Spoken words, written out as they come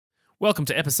Welcome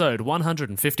to episode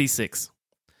 156.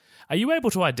 Are you able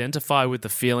to identify with the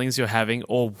feelings you're having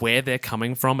or where they're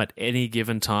coming from at any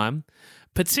given time?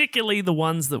 Particularly the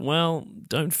ones that,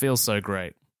 don't feel so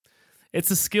great.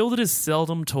 It's a skill that is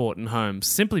seldom taught in homes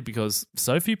simply because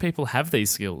so few people have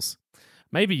these skills.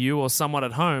 Maybe you or someone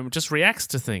at home just reacts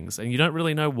to things and you don't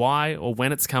really know why or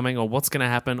when it's coming or what's going to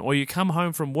happen, or you come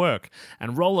home from work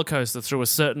and roller coaster through a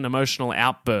certain emotional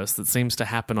outburst that seems to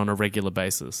happen on a regular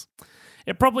basis.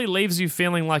 It probably leaves you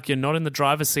feeling like you're not in the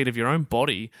driver's seat of your own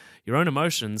body, your own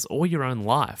emotions, or your own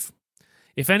life.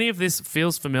 If any of this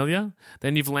feels familiar,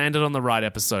 then you've landed on the right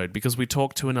episode because we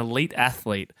talk to an elite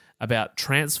athlete about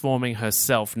transforming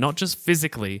herself, not just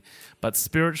physically, but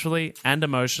spiritually and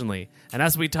emotionally. And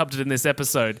as we dubbed it in this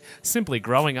episode, simply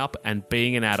growing up and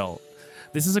being an adult.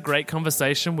 This is a great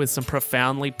conversation with some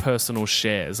profoundly personal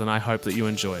shares, and I hope that you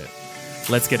enjoy it.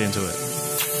 Let's get into it.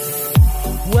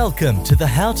 Welcome to the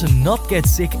How to Not Get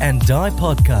Sick and Die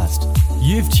podcast.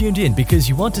 You've tuned in because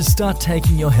you want to start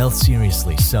taking your health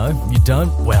seriously so you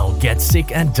don't, get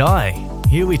sick and die.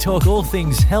 Here we talk all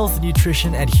things health,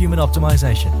 nutrition and human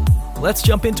optimization. Let's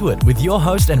jump into it with your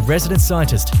host and resident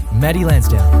scientist, Maddie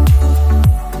Lansdowne.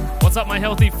 What's up, my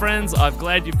healthy friends? I'm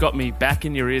glad you've got me back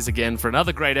in your ears again for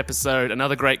another great episode,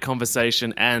 another great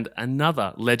conversation, and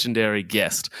another legendary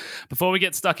guest. Before we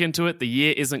get stuck into it, the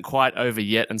year isn't quite over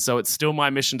yet, and so it's still my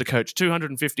mission to coach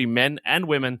 250 men and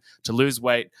women to lose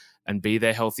weight and be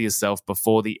their healthiest self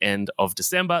before the end of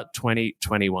December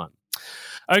 2021.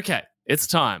 Okay, it's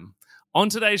time. On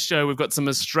today's show, we've got some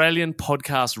Australian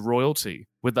podcast royalty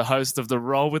with the host of the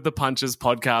Roll with the Punches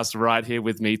podcast right here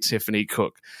with me, Tiffany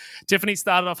Cook. Tiffany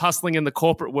started off hustling in the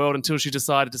corporate world until she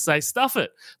decided to say, stuff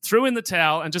it, threw in the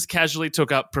towel and just casually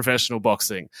took up professional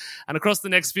boxing. And across the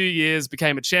next few years,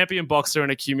 became a champion boxer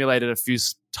and accumulated a few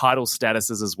title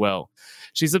statuses as well.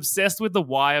 She's obsessed with the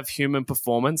why of human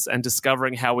performance and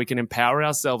discovering how we can empower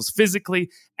ourselves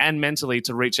physically and mentally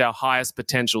to reach our highest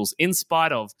potentials in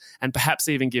spite of, and perhaps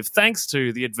even give thanks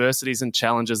to, the adversities and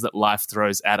challenges that life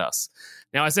throws at us.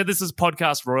 Now, I said this is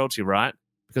podcast royalty, right?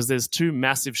 Because there's two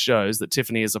massive shows that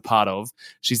Tiffany is a part of.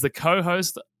 She's the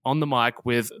co-host on the mic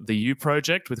with The You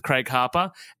Project with Craig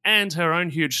Harper and her own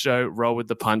huge show, Roll with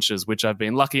the Punches, which I've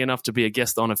been lucky enough to be a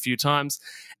guest on a few times.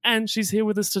 And she's here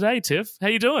with us today, Tiff. How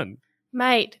you doing?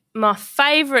 Mate, one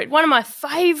of my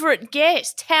favourite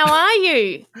guests. How are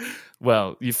you?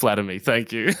 Well, you flatter me.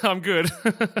 Thank you. I'm good.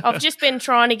 I've just been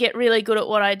trying to get really good at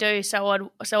what I do so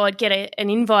I'd get an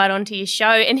invite onto your show.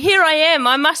 And here I am.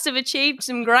 I must have achieved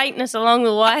some greatness along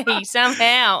the way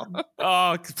somehow.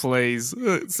 Oh, please.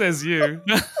 It says you.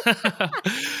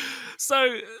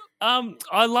 So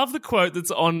I love the quote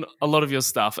that's on a lot of your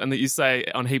stuff and that you say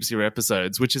on heaps of your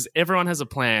episodes, which is everyone has a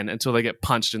plan until they get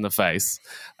punched in the face.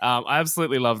 I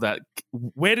absolutely love that.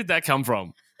 Where did that come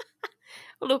from?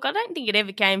 Look, I don't think it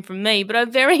ever came from me, but I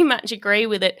very much agree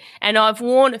with it. And I've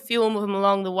worn a few of them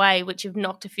along the way, which have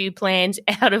knocked a few plans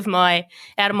out of my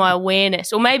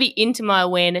awareness, or maybe into my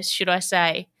awareness, should I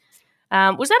say.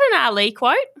 Was that an Ali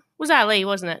quote? It was Ali,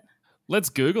 wasn't it? Let's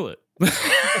Google it.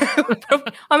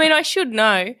 I mean, I should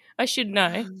know.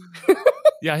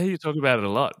 Yeah, I hear you talk about it a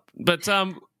lot. But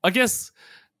I guess,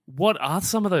 what are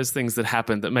some of those things that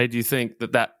happened that made you think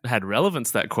that had relevance,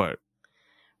 that quote?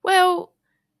 Well,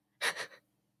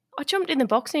 I jumped in the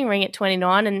boxing ring at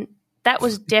 29 and that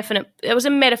was definite. It was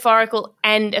a metaphorical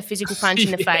and a physical punch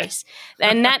in the face.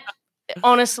 And that,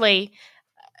 honestly,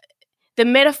 the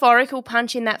metaphorical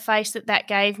punch in that face that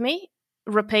gave me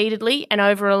repeatedly and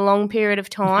over a long period of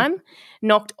time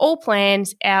knocked all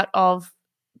plans out of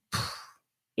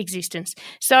existence.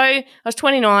 So I was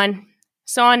 29,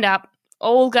 signed up,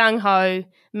 all gung-ho,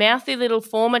 mouthy little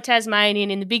former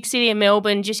Tasmanian in the big city of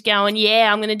Melbourne, just going,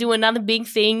 yeah, I'm going to do another big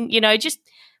thing, just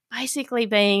basically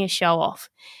being a show-off.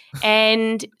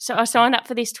 And so I signed up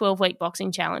for this 12-week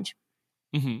boxing challenge.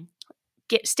 Mm-hmm.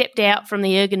 Stepped out from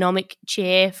the ergonomic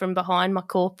chair from behind my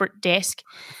corporate desk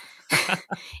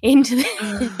into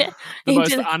the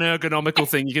most unergonomical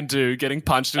thing you can do, getting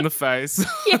punched in the face.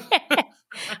 Yeah.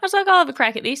 I was like, I'll have a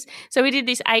crack at this. So we did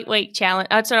this 8-week challenge.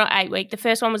 It's not 8 week. The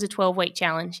first one was a 12-week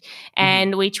challenge.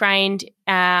 And we trained,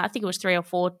 I think it was 3 or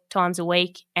 4 times a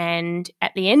week. And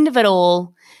at the end of it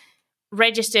all,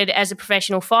 registered as a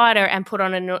professional fighter and put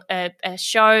on a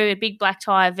show, a big black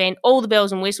tie event, all the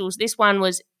bells and whistles. This one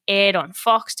was aired on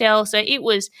Foxtel. So it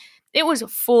was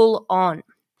full on.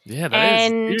 Yeah,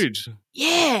 that is huge.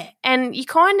 Yeah. And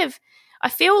I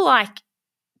feel like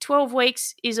 12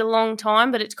 weeks is a long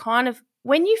time, but it's kind of,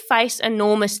 when you face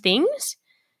enormous things,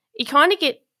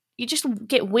 you just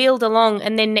get wheeled along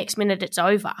and then next minute it's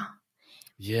over.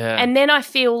 Yeah. And then I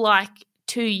feel like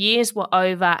 2 years were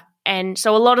over And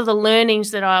so a lot of the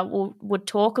learnings that I would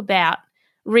talk about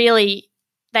really,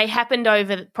 they happened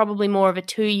over probably more of a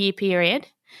 2-year period.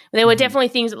 There were definitely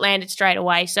things that landed straight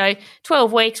away. So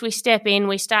 12 weeks, we step in,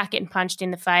 we start getting punched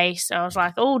in the face. So I was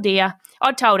like, oh dear.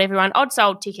 I'd told everyone, I'd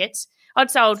sold tickets.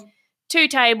 I'd sold 2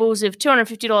 tables of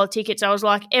 $250 tickets. I was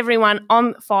like, everyone,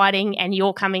 I'm fighting and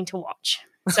you're coming to watch.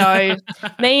 So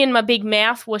me and my big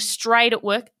mouth were straight at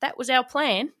work. That was our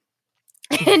plan.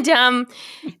 And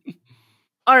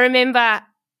I remember,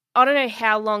 I don't know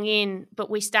how long in, but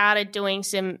we started doing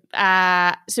some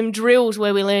drills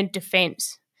where we learned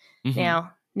defense.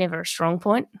 Now, never a strong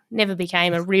point, never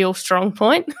became a real strong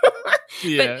point.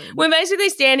 But we're basically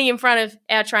standing in front of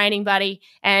our training buddy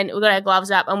and we've got our gloves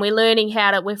up and we're learning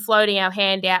we're floating our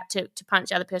hand out to punch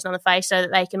the other person on the face so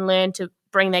that they can learn to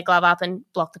bring their glove up and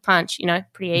block the punch,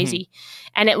 pretty easy.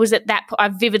 And it was at that point, I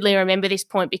vividly remember this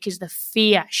point because the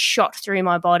fear shot through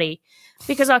my body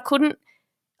because I couldn't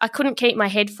keep my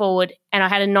head forward and I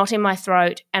had a knot in my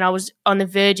throat and I was on the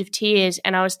verge of tears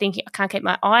and I was thinking, I can't keep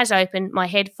my eyes open, my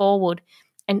head forward.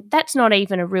 And that's not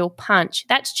even a real punch.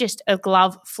 That's just a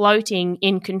glove floating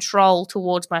in control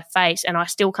towards my face and I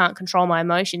still can't control my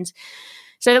emotions.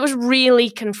 So that was really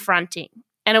confronting.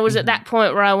 And it was at that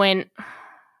point where I went,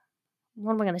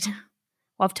 what am I going to do?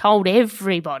 Well, I've told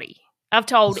everybody. Like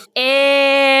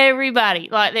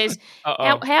there's, how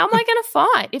am I going to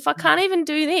fight if I can't even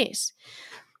do this?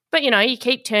 But, you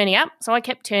keep turning up. So I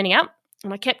kept turning up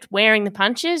and I kept wearing the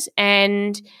punches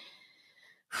and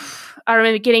I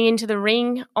remember getting into the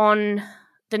ring on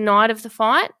the night of the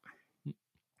fight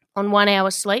on 1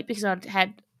 hour's sleep because I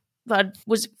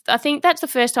think that's the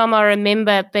first time I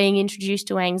remember being introduced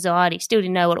to anxiety. Still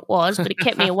didn't know what it was, but it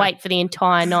kept me awake for the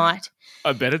entire night.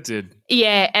 I bet it did.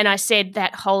 Yeah, and I said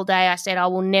that whole day, I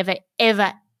will never,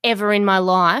 ever, ever in my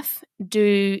life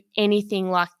do anything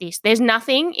like this. There's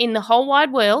nothing in the whole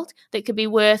wide world that could be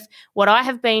worth what I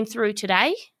have been through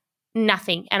today.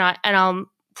 Nothing.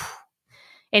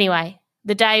 Anyway,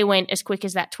 the day went as quick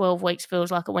as that 12 weeks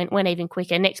feels like it went even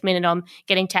quicker. Next minute I'm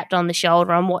getting tapped on the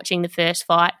shoulder. I'm watching the first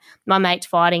fight. My mate's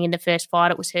fighting in the first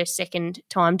fight. It was her second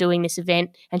time doing this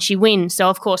event and she wins. So,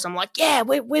 of course, I'm like, yeah,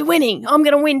 we're winning. I'm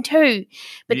going to win too.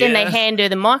 But then they hand her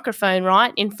the microphone,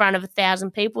 right, in front of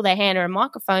 1,000 people. They hand her a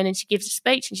microphone and she gives a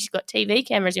speech and she's got TV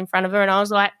cameras in front of her. And I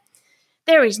was like,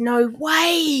 there is no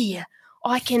way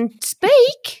I can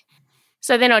speak.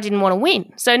 So then I didn't want to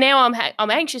win. So now I'm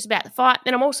anxious about the fight.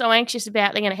 Then I'm also anxious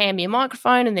about they're going to hand me a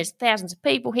microphone and there's thousands of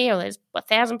people here or there's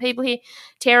 1,000 people here.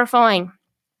 Terrifying.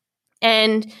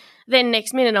 And then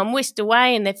next minute I'm whisked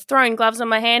away and they've thrown gloves on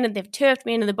my hand and they've turfed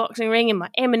me into the boxing ring and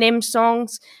my Eminem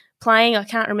song's playing. I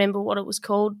can't remember what it was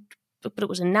called, but it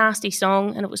was a nasty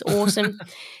song and it was awesome.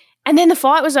 And then the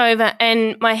fight was over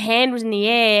and my hand was in the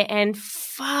air and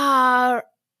far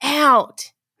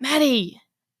out, Maddie.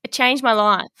 It changed my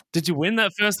life. Did you win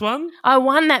that first one? I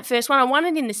won that first one. I won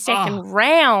it in the second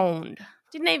round.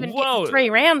 Didn't even get the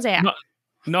 3 rounds out.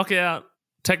 Knockout.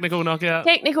 Technical knockout.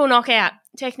 Technical knockout.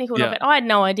 I had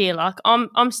no idea. Like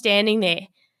I'm standing there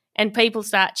and people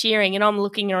start cheering and I'm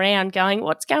looking around going,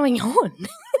 what's going on?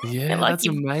 Yeah, that's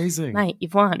amazing. Mate,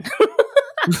 you've won.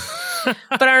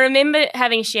 But I remember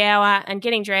having a shower and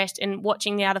getting dressed and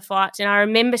watching the other fights. And I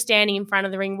remember standing in front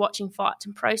of the ring watching fights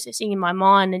and processing in my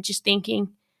mind and just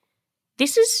thinking,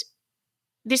 this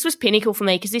was pinnacle for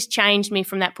me because this changed me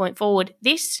from that point forward.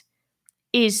 This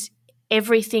is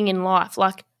everything in life.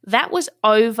 Like that was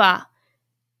over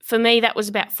for me. That was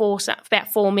about 4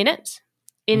 minutes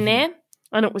in there,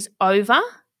 and it was over,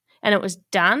 and it was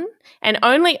done. And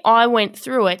only I went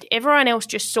through it. Everyone else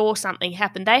just saw something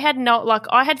happen. They had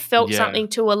I had felt something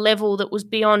to a level that was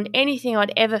beyond anything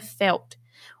I'd ever felt.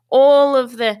 All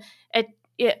of the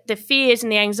fears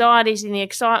and the anxieties and the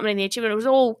excitement and the achievement, it was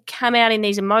all come out in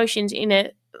these emotions in a,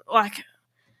 like,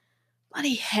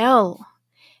 bloody hell.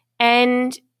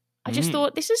 And I just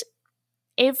thought, this is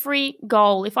every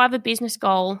goal. If I have a business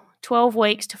goal, 12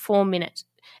 weeks to 4 minutes.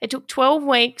 It took 12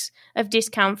 weeks of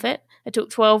discomfort. It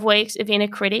took 12 weeks of inner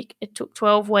critic. It took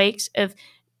 12 weeks of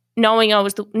knowing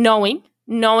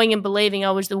and believing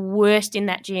I was the worst in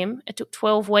that gym. It took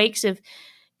 12 weeks of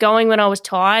going when I was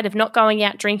tired, of not going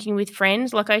out drinking with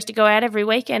friends. Like I used to go out every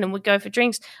weekend and would go for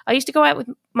drinks. I used to go out with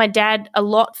my dad a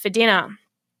lot for dinner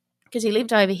because he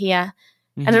lived over here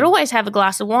and I'd always have a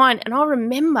glass of wine. And I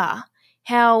remember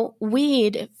how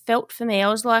weird it felt for me. I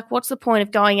was like, what's the point of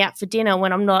going out for dinner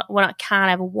when I can't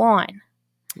have a wine?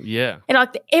 Yeah. And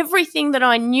like everything that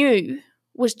I knew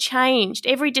was changed.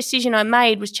 Every decision I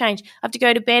made was changed. I have to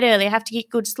go to bed early. I have to get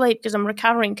good sleep because I'm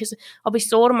recovering, because I'll be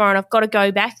sore tomorrow and I've got to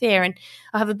go back there, and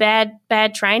I have a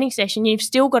bad training session. You've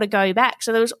still got to go back.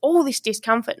 So there was all this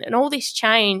discomfort and all this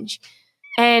change.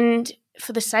 And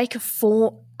for the sake of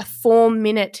a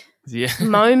 4-minute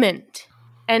moment,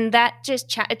 and that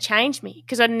just it changed me,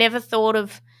 because I'd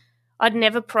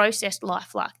never processed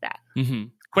life like that. Mm-hmm.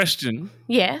 Question.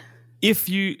 Yeah. If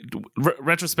you,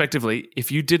 retrospectively,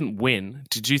 if you didn't win,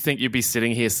 did you think you'd be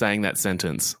sitting here saying that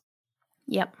sentence?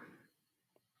 Yep.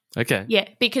 Okay. Yeah,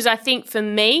 because I think for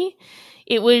me,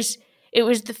 it was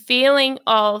the feeling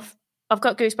of, I've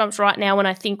got goosebumps right now when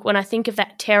I think of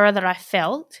that terror that I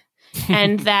felt,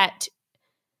 and that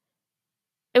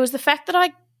it was the fact that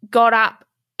I got up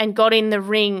and got in the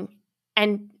ring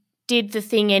and did the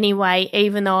thing anyway,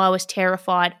 even though I was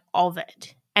terrified of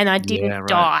it, and I didn't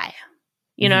die.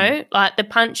 You know, like the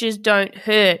punches don't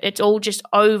hurt. It's all just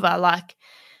over. Like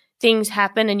things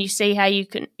happen, and you see how you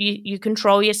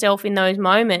control yourself in those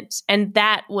moments. And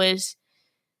it was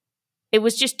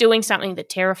just doing something that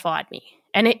terrified me,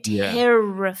 and it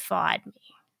terrified me.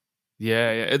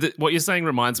 Yeah. What you're saying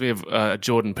reminds me of a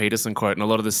Jordan Peterson quote, and a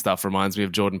lot of this stuff reminds me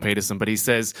of Jordan Peterson, but he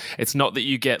says, it's not that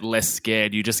you get less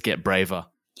scared, you just get braver.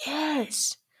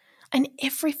 Yes. And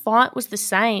every fight was the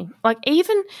same. Like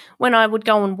even when I would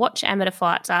go and watch amateur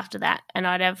fights after that, and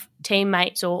I'd have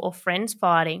teammates or friends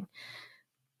fighting,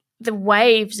 the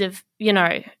waves of,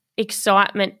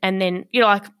 excitement, and then you're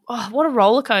like, oh, what a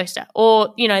roller coaster.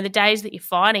 Or, the days that you're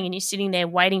fighting and you're sitting there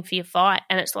waiting for your fight,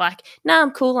 and it's like, no,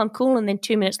 I'm cool. And then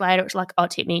 2 minutes later, it's like, oh,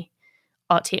 it hit me.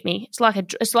 It's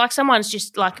like someone's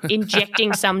just like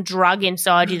injecting some drug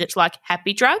inside you that's like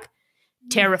happy drug.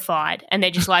 Terrified, and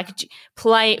they're just like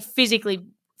physically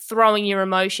throwing your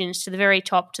emotions to the very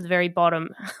top, to the very bottom.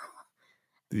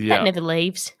 That never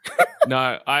leaves.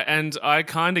 No, I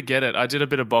kind of get it. I did a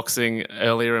bit of boxing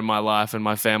earlier in my life, and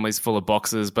my family's full of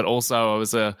boxers, but also I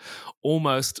was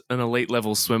almost an elite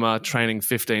level swimmer, training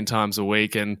 15 times a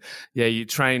week. And you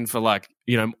train for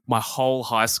my whole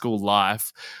high school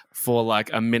life for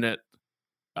like a minute,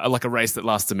 like a race that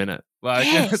lasts a minute.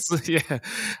 Yes.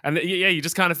 And you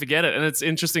just kind of forget it. And it's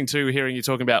interesting too, hearing you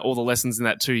talking about all the lessons in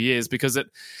that 2 years, because it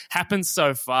happens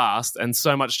so fast and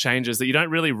so much changes that you don't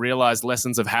really realize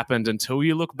lessons have happened until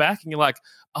you look back and you're like,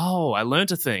 oh, I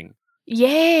learned a thing.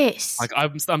 Yes. Like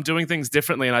I'm doing things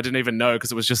differently and I didn't even know,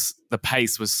 because it was just, the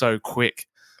pace was so quick.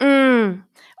 I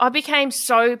became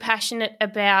passionate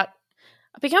about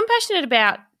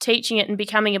teaching it and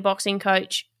becoming a boxing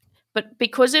coach. But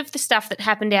because of the stuff that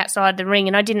happened outside the ring,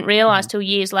 and I didn't realise till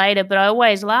years later, but I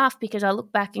always laugh because I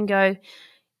look back and go,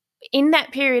 in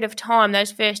that period of time,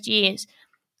 those first years,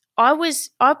 I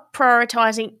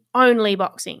prioritising only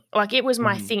boxing. Like it was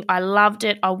my thing. I loved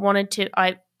it. I wanted to.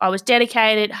 I was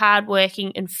dedicated,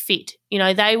 hardworking, and fit.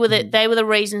 They were the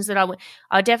reasons that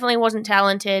I definitely wasn't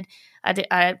talented.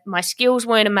 My skills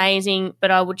weren't amazing,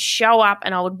 but I would show up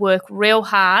and I would work real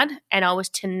hard, and I was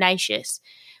tenacious.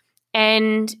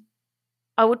 And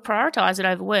I would prioritise it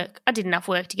over work. I did enough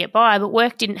work to get by, but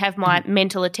work didn't have my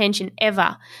mental attention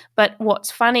ever. But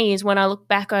what's funny is when I look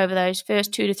back over those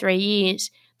first 2 to 3 years,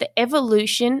 the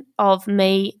evolution of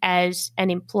me as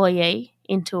an employee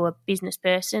into a business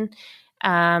person,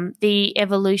 the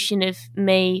evolution of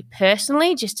me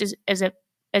personally, just as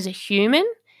a human,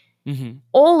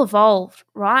 all evolved,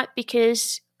 right?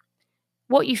 Because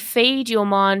what you feed your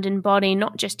mind and body,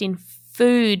 not just in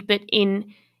food, but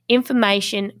in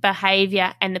information,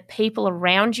 behaviour, and the people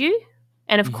around you.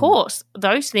 And of course,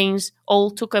 those things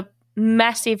all took a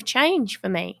massive change for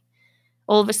me.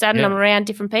 All of a sudden, I'm around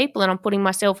different people and I'm putting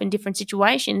myself in different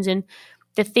situations. And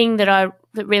the thing that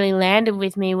really landed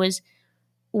with me was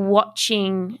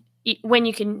watching when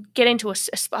you can get into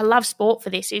I love sport for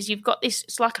this, is you've got this,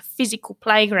 it's like a physical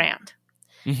playground.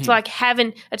 It's like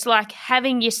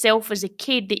having yourself as a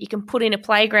kid that you can put in a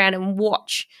playground and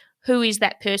watch who is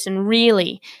that person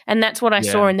really. And that's what I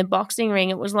saw in the boxing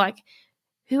ring. It was like,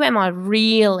 who am I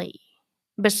really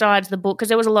besides the book? Because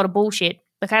there was a lot of bullshit.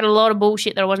 Like I had a lot of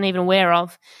bullshit that I wasn't even aware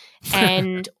of.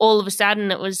 And all of a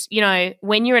sudden it was,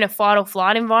 when you're in a fight or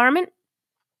flight environment,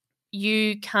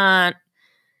 you can't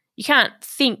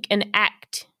think and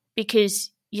act because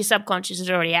your subconscious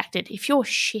has already acted. If you're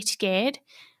shit scared,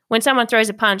 when someone throws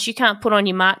a punch, you can't put on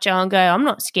your macho and go, I'm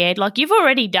not scared. Like you've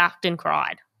already ducked and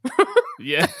cried.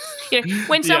 Yeah.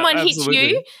 When someone hits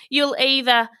you, you'll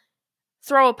either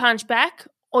throw a punch back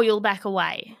or you'll back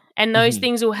away. And those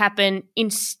things will happen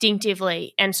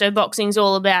instinctively. And so boxing's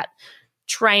all about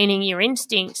training your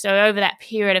instincts. So over that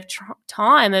period of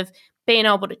time of being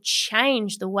able to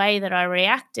change the way that I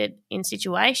reacted in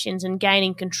situations and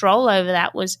gaining control over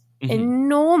that was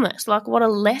enormous. Like, what a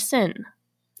lesson.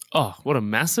 Oh, what a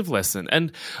massive lesson.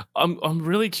 And I'm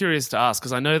really curious to ask,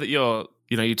 because I know that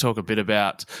you talk a bit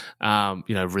about,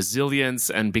 resilience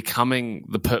and becoming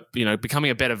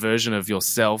becoming a better version of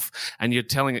yourself. And you're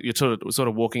sort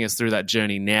of walking us through that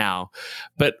journey now.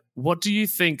 But what do you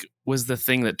think was the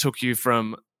thing that took you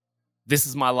from this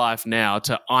is my life now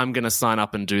to I'm going to sign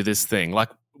up and do this thing? Like,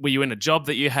 were you in a job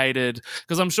that you hated?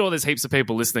 Because I'm sure there's heaps of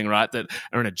people listening, right, that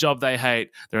are in a job they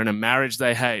hate, they're in a marriage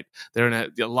they hate, they're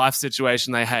in a life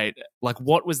situation they hate. Like,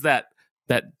 what was that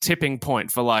tipping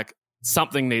point for, like,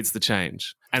 something needs to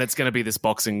change and it's going to be this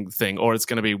boxing thing, or it's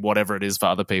going to be whatever it is for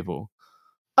other people?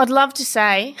 I'd love to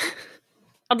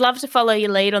follow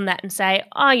your lead on that and say,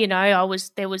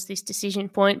 there was this decision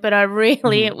point, but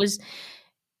it was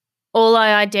all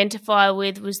I identify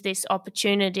with was this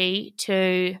opportunity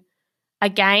to,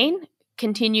 again,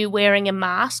 continue wearing a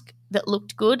mask that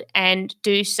looked good and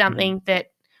do something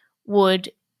that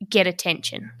would get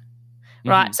attention,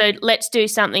 right? So let's do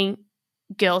something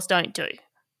girls don't do.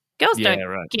 Girls don't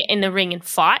get in the ring and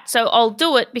fight. So I'll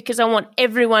do it because I want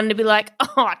everyone to be like,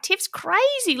 oh, Tiff's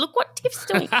crazy. Look what Tiff's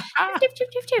doing.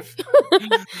 Tiff.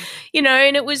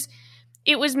 And it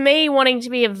was me wanting to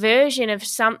be a version of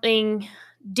something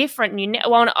different.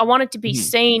 I wanted to be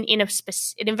seen in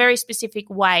a very specific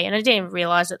way, and I didn't even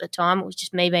realize at the time it was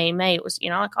just me being me. It was,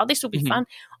 like, oh, this will be fun.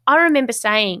 I remember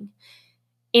saying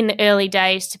in the early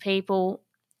days to people,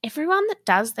 everyone that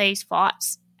does these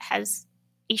fights has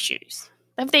issues.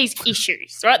 They have these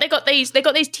issues, right? They got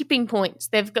these tipping points.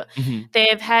 They've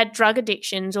had drug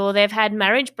addictions, or they've had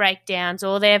marriage breakdowns,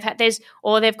 or they've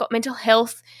got mental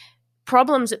health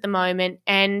problems at the moment,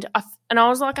 and I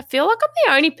was like, I feel like I'm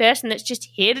the only person that's just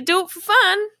here to do it for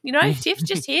fun. Tiff's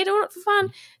just here doing it for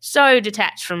fun. So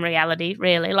detached from reality,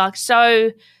 really, like,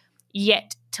 so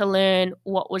yet to learn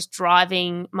what was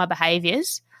driving my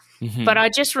behaviours. But I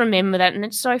just remember that, and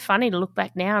it's so funny to look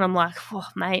back now, and I'm like, oh,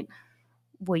 mate,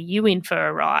 were you in for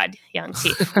a ride, young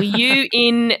Tiff? Were you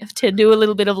in to do a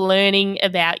little bit of learning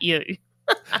about you?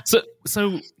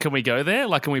 So can we go there?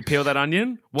 Like, can we peel that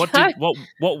onion? What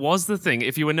was the thing?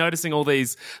 If you were noticing all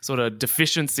these sort of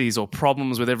deficiencies or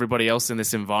problems with everybody else in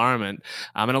this environment,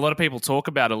 and a lot of people talk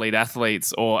about elite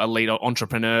athletes or elite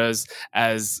entrepreneurs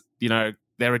as,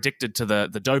 they're addicted to the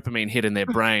dopamine hit in their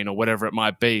brain or whatever it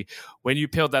might be. When you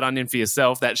peeled that onion for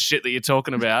yourself, that shit that you're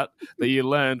talking about that you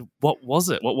learned, what was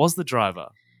it? What was the driver?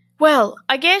 Well,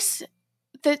 I guess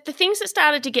the things that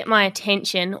started to get my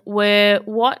attention were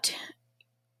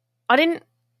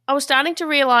I was starting to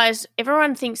realise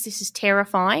everyone thinks this is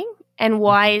terrifying, and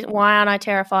why aren't I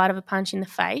terrified of a punch in the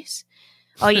face?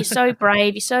 Oh, you're so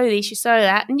brave, you're so this, you're so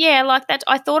that. And yeah, like that,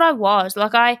 I thought I was.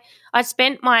 Like, I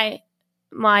spent my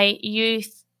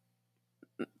youth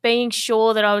being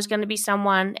sure that I was going to be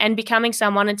someone and becoming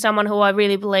someone, and someone who I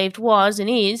really believed was and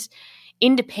is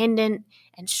independent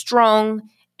and strong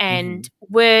and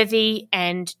worthy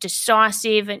and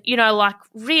decisive and, like,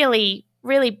 really,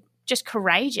 really just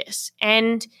courageous.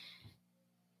 And,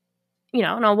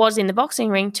 and I was in the boxing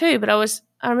ring too, but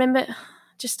I remember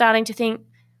just starting to think,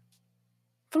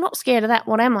 if I'm not scared of that,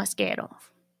 what am I scared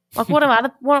of?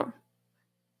 Like,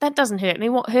 that doesn't hurt me.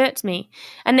 What hurts me?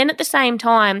 And then at the same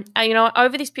time,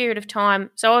 over this period of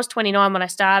time, so I was 29 when I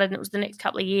started, and it was the next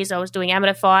couple of years I was doing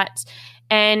amateur fights,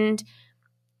 and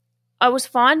I was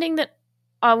finding that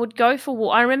I would go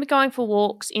for I remember going for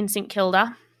walks in St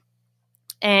Kilda,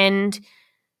 and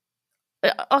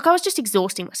like, I was just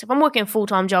exhausting myself. I'm working a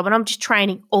full-time job and I'm just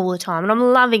training all the time and I'm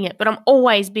loving it, but I'm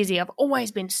always busy. I've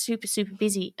always been super, super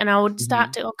busy, and I would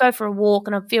I'll go for a walk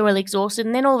and I'd feel really exhausted,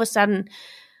 and then all of a sudden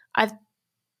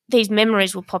these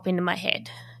memories would pop into my head,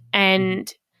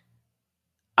 and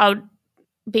I would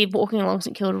be walking along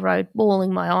St Kilda Road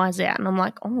bawling my eyes out, and I'm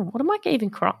like, oh, what am I even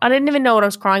crying? I didn't even know what I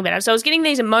was crying about. So I was getting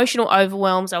these emotional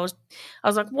overwhelms. I was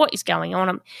like, what is going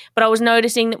on? But I was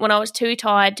noticing that when I was too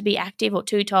tired to be active or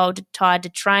too tired to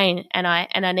train, and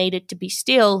I needed to be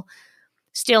still,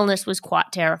 stillness was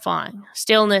quite terrifying.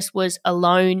 Stillness was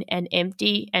alone and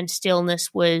empty, and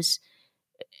stillness was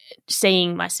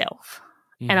seeing myself.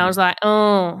 And I was like,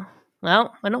 oh,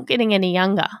 well, we're not getting any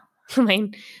younger. I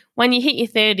mean, when you hit your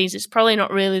 30s, it's probably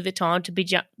not really the time to be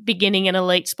beginning an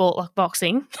elite sport like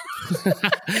boxing.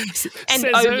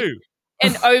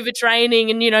 and overtraining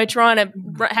and, trying to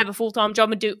have a full-time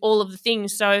job and do all of the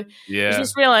things. So there's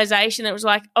this realisation that was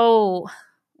like, oh,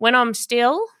 when I'm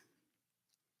still,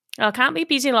 I can't be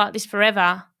busy like this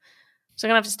forever. So I'm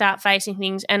going to have to start facing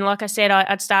things. And like I said,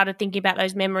 I'd started thinking about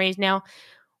those memories. Now,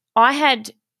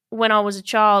 when I was a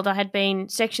child, I had been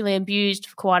sexually abused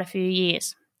for quite a few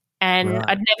years, and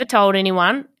I'd never told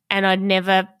anyone, and I'd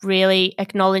never really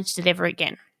acknowledged it ever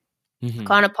again.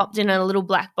 kind of popped in a little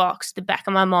black box, the back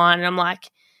of my mind, and I'm like,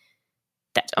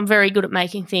 I'm very good at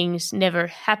making things never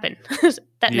happen.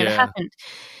 That never happened.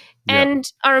 And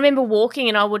I remember walking,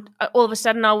 and all of a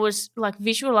sudden I was like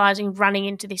visualizing running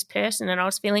into this person, and I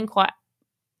was feeling quite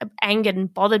angered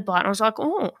and bothered by it. And I was like,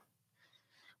 oh,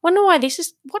 wonder why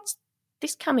what's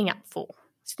this coming up for?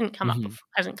 This didn't come up before,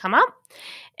 hasn't come up.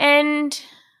 And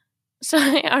so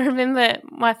I remember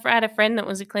I had a friend that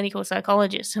was a clinical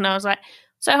psychologist, and I was like,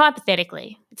 so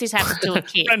hypothetically, if this happened to a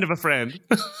kid. Friend of a friend.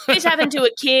 This happened to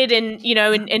a kid and,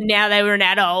 and now they were an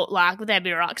adult, like, would that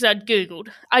be right? Because I'd Googled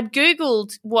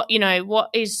what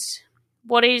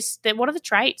are the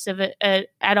traits of an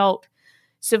adult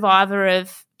survivor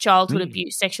of childhood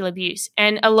abuse, sexual abuse.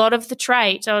 And a lot of the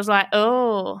traits, I was like,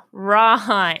 oh,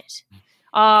 right.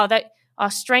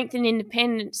 Strength and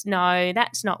independence. No,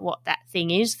 that's not what that thing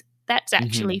is. That's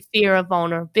actually fear of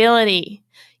vulnerability.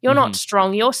 You're not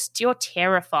strong. You're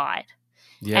terrified.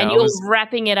 Yeah, and you're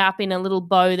wrapping it up in a little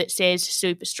bow that says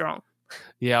super strong.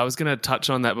 Yeah, I was going to touch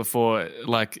on that before.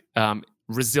 Like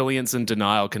resilience and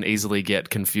denial can easily get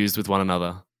confused with one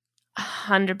another.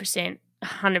 100%.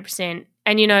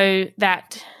 And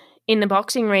that in the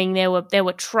boxing ring there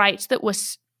were traits that were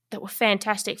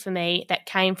fantastic for me that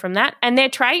came from that, and they're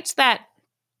traits that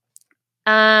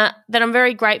I'm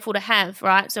very grateful to have,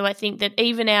 right? So I think that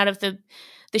even out of the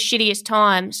shittiest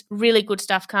times, really good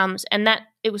stuff comes. And that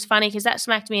it was funny because that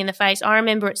smacked me in the face. I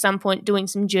remember at some point doing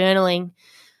some journaling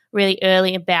really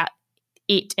early about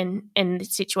it and the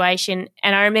situation.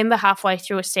 And I remember halfway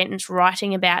through a sentence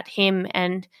writing about him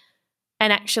and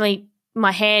actually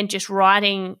my hand just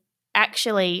writing,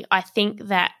 actually, I think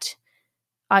that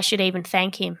I should even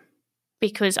thank him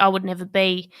because I would never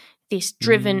be this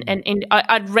driven and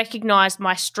I'd recognized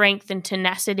my strength and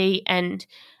tenacity and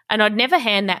I'd never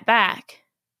hand that back.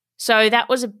 So that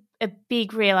was a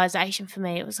big realization for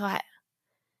me. It was like,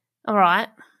 all right,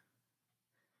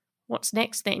 what's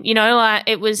next then? Like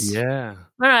it was. Yeah.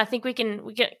 I think we can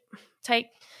take.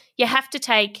 You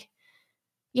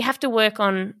have to work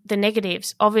on the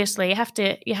negatives. Obviously, you have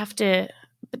to.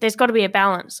 But there's got to be a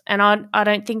balance, and I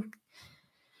don't think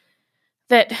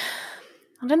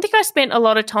I spent a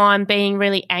lot of time being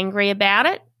really angry about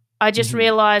it. I just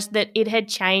realized that it had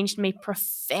changed me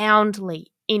profoundly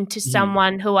into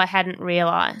someone who I hadn't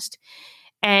realized,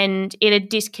 and it had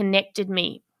disconnected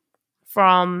me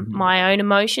from my own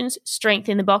emotions. Strength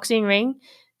in the boxing ring,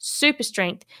 super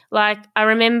strength. Like I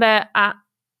remember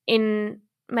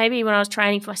maybe when I was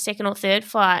training for my second or third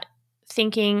fight,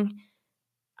 thinking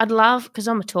I'd love, because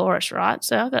I'm a Taurus, right?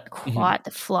 So I've got quite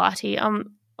the flighty.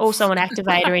 I'm also an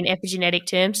activator in epigenetic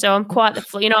terms, so I'm quite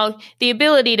the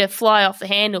ability to fly off the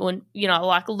handle and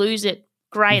like lose it.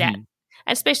 Great at.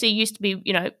 And especially used to be,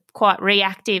 quite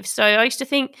reactive. So I used to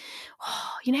think,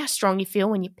 you know how strong you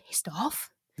feel when you're pissed off?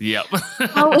 Yep.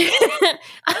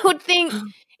 I would think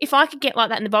if I could get like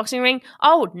that in the boxing ring,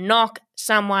 I would knock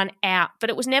someone out.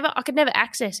 But I could never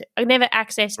access it. I could never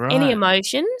access any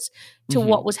emotions to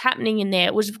what was happening in there.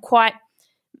 It was quite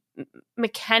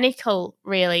mechanical,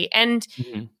 really. And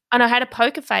I had a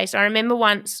poker face. I remember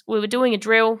once we were doing a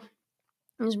drill,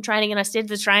 some training, and I said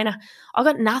to the trainer, I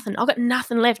got nothing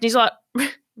left. And he's like,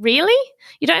 really?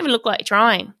 You don't even look like you're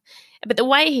trying. But the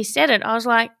way he said it, I was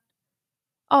like,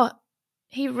 I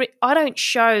don't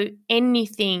show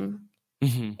anything,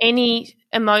 any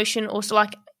emotion, or so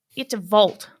like it's a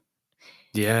vault.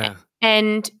 Yeah.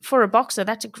 And for a boxer,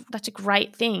 that's a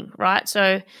great thing, right?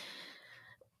 So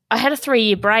I had a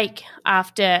 3-year break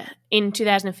after, in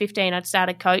 2015, I'd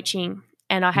started coaching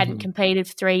and I hadn't competed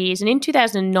for 3 years. And in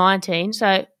 2019,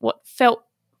 so what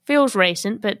feels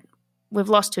recent, but we've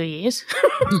lost 2 years.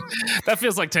 That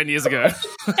feels like 10 years ago.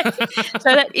 So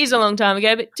that is a long time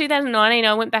ago. But 2019,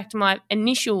 I went back to my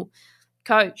initial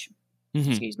coach,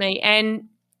 excuse me, and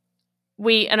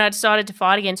I decided to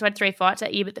fight again. So I had 3 fights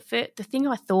that year. But the thing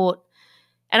I thought,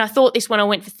 and I thought this when I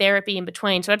went for therapy in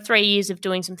between. So I had 3 years of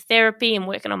doing some therapy and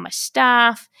working on my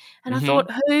staff. And I thought,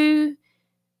 who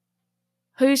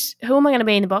am I going to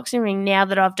be in the boxing ring now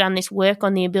that I've done this work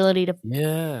on the ability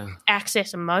to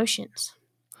access emotions?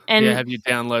 And have you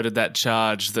downloaded that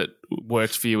charge that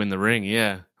worked for you in the ring?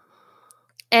 Yeah.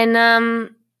 And I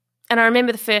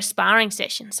remember the first sparring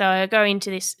session. So I go into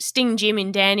this Sting gym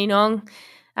in Dandenong.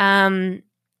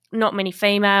 Not many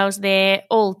females there,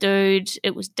 all dudes.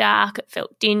 It was dark. It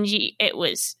felt dingy.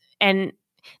 And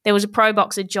there was a pro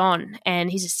boxer, John,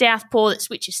 and he's a southpaw that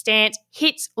switches stance,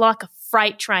 hits like a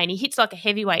freight train. He hits like a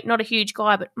heavyweight, not a huge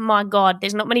guy, but my God,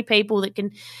 there's not many people that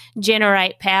can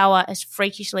generate power as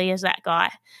freakishly as that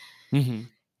guy.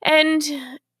 And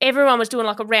everyone was doing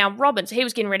like a round robin. So he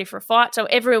was getting ready for a fight. So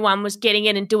everyone was getting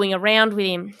in and doing a round with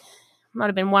him. might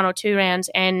have been 1 or 2 rounds,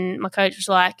 and my coach was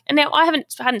like, and now I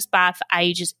hadn't sparred for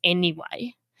ages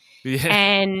anyway. Yeah.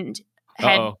 And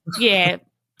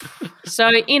so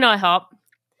in I hop,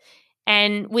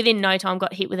 and within no time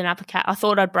got hit with an uppercut. I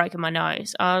thought I'd broken my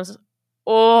nose. I was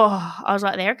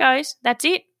like, there it goes. That's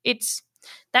it.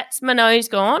 That's my nose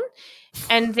gone.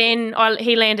 And then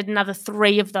he landed another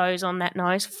 3 of those on that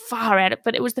nose, far at it.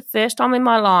 But it was the first time in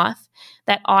my life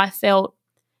that I felt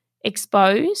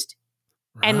exposed,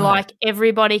 and like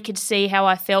everybody could see how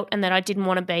I felt, and that I didn't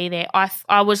want to be there. I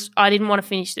didn't want to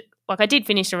finish it. Like, I did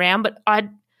finish the round, but I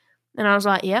was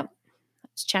like, yep,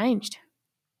 it's changed.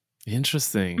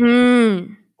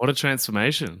 Interesting. What a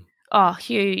transformation. Oh,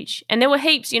 huge. And there were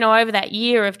heaps, over that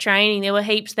year of training, there were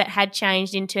heaps that had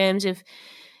changed in terms of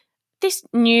this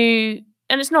new,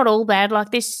 and it's not all bad,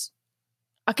 like this,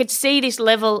 I could see this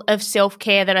level of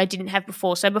self-care that I didn't have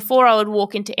before. So before I would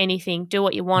walk into anything, do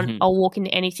what you want, I'll walk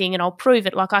into anything and I'll prove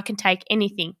it, like I can take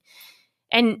anything.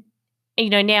 And,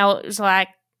 now it was like,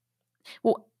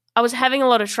 well, I was having a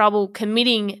lot of trouble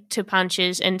committing to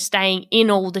punches and staying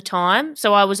in all the time.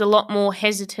 So I was a lot more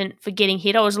hesitant for getting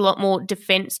hit. I was a lot more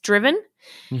defense-driven.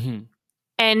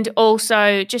 And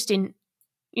also just in,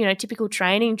 typical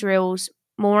training drills,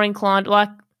 more inclined, like,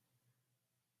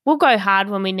 we'll go hard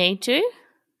when we need to.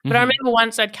 But I remember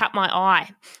once I'd cut my eye.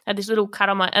 I had this little cut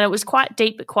on and it was quite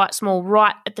deep but quite small,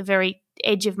 right at the very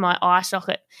edge of my eye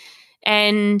socket.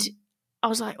 And I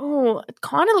was like, oh, it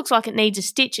kind of looks like it needs a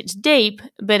stitch. It's deep,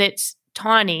 but it's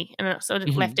tiny. And I sort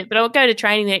of left it. But I would go to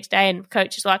training the next day and the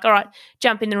coach is like, all right,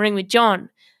 jump in the ring with John.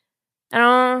 And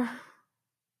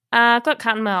I got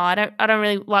cut in my eye. I don't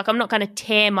really like, I'm not going to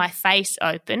tear my face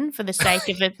open for the sake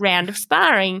of a round of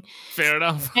sparring. Fair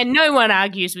enough. And no one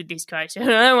argues with this coach.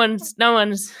 No one's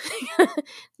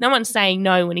saying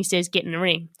no when he says get in the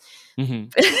ring.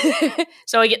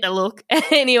 So I get the look.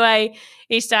 Anyway,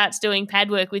 he starts doing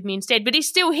pad work with me instead, but he's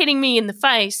still hitting me in the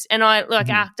face, and I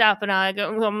arced up, and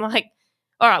I'm like,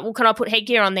 all right, well, can I put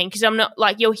headgear on then? Because I'm not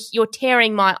like you're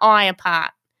tearing my eye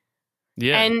apart.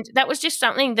 Yeah, and that was just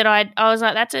something that I was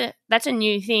like, that's a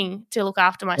new thing to look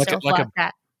after myself like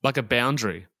that, like a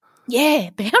boundary. Yeah,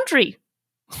 boundary.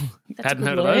 Hadn't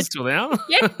heard of those till now.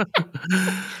 Yeah.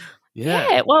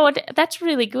 Yeah, well, that's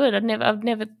really good. I've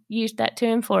never used that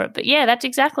term for it, but yeah, that's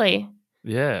exactly.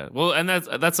 Yeah, well, and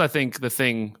that's I think the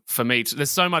thing for me.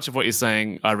 There's so much of what you're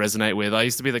saying I resonate with. I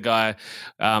used to be the guy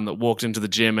that walked into the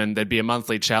gym, and there'd be a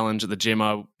monthly challenge at the gym.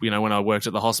 When I worked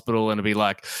at the hospital, and it'd be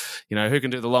like, who can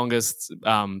do the longest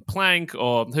plank,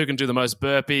 or who can do the most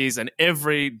burpees. And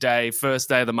every day, first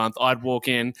day of the month, I'd walk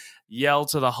in, yell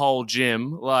to the whole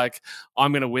gym like,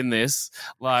 I'm going to win this,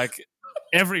 like.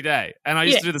 Every day. And I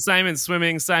used to do the same in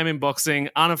swimming, same in boxing,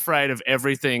 unafraid of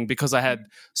everything because I had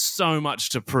so much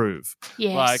to prove.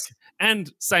 Yes.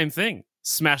 And same thing,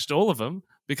 smashed all of them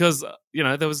because,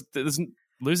 there's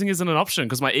losing isn't an option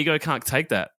because my ego can't take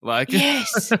that.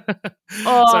 Yes.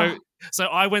 So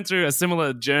I went through a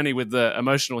similar journey with the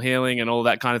emotional healing and all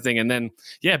that kind of thing. And then,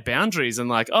 boundaries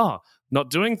and not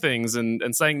doing things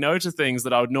and saying no to things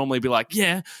that I would normally be like,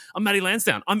 yeah, I'm Matty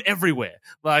Lansdowne. I'm everywhere.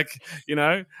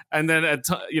 And then,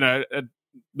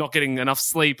 not getting enough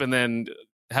sleep and then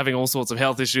having all sorts of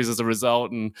health issues as a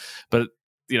result. But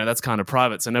that's kind of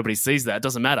private. So nobody sees that. It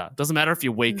doesn't matter. It doesn't matter if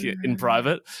you're weak in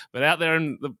private, but out there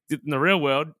in the real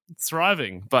world,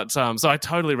 thriving. But so I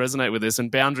totally resonate with this. And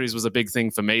boundaries was a big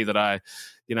thing for me that I,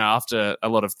 after a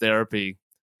lot of therapy,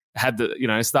 had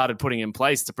started putting in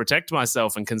place to protect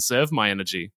myself and conserve my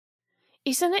energy.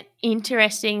 Isn't it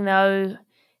interesting though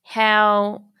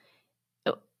how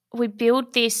we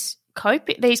build these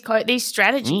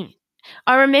strategies?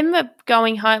 I remember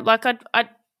going home, like I'd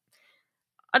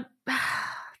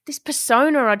this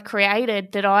persona I'd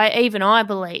created that I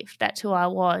believed that's who I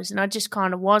was, and I just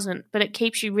kind of wasn't. But it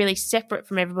keeps you really separate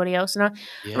from everybody else. And I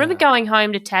remember going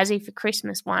home to Tassie for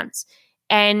Christmas once,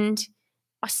 and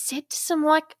I said to some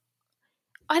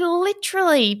I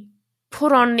literally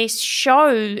put on this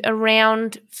show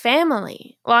around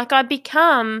family. I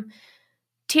become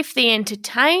Tiff the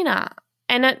entertainer,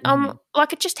 and it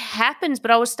just happens.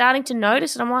 But I was starting to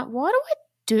notice it. I'm like, why do I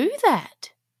do that?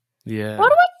 Yeah. Why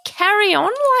do I carry on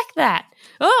like that?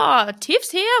 Oh,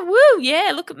 Tiff's here. Woo,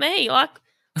 yeah, look at me. Look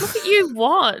at you,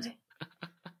 what?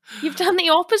 You've done the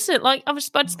opposite.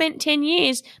 I'd spent 10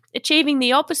 years achieving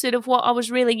the opposite of what I was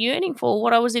really yearning for.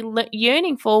 What I was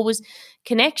yearning for was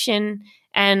connection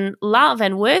and love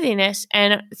and worthiness.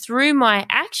 And through my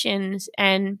actions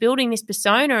and building this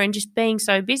persona and just being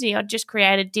so busy, I just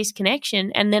created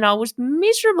disconnection. And then I was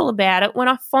miserable about it when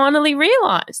I finally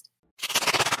realized.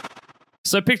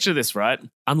 So picture this, right?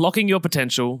 Unlocking your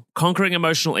potential, conquering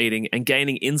emotional eating, and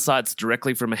gaining insights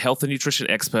directly from a health and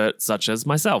nutrition expert such as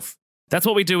myself. That's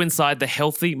what we do inside the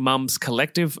Healthy Mums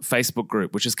Collective Facebook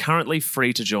group, which is currently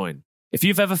free to join. If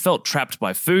you've ever felt trapped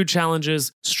by food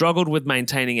challenges, struggled with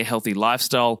maintaining a healthy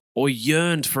lifestyle, or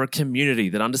yearned for a community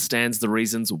that understands the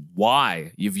reasons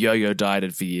why you've yo-yo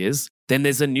dieted for years, then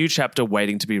there's a new chapter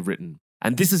waiting to be written.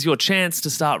 And this is your chance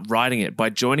to start writing it by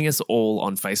joining us all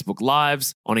on Facebook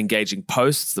Lives, on engaging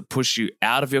posts that push you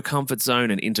out of your comfort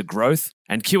zone and into growth,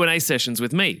 and Q&A sessions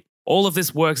with me. All of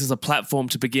this works as a platform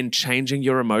to begin changing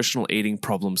your emotional eating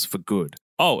problems for good.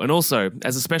 Oh, and also,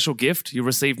 as a special gift, you'll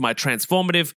receive my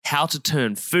transformative How to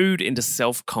Turn Food into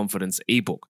Self-Confidence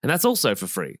ebook. And that's also for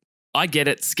free. I get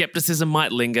it, skepticism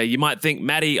might linger. You might think,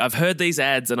 Maddie, I've heard these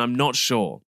ads and I'm not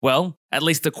sure. Well, at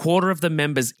least a quarter of the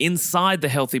members inside the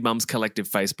Healthy Mums Collective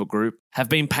Facebook group have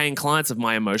been paying clients of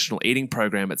my emotional eating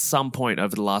program at some point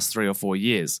over the last 3 or 4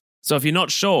 years. So if you're not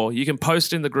sure, you can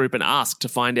post in the group and ask to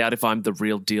find out if I'm the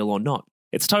real deal or not.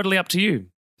 It's totally up to you.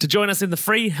 To join us in the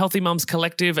free Healthy Mums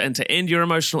Collective and to end your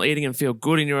emotional eating and feel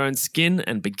good in your own skin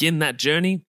and begin that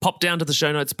journey, pop down to the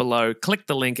show notes below, click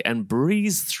the link and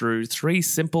breeze through 3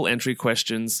 simple entry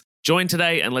questions. Join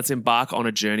today and let's embark on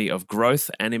a journey of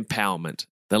growth and empowerment.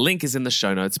 The link is in the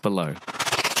show notes below.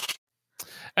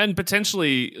 And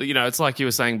potentially, it's like you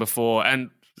were saying before, and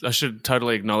I should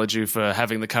totally acknowledge you for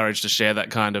having the courage to share that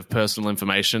kind of personal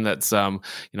information. That's, a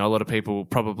lot of people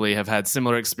probably have had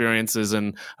similar experiences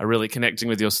and are really connecting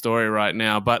with your story right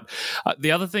now. But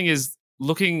the other thing is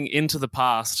looking into the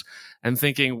past and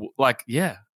thinking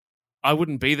I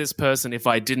wouldn't be this person if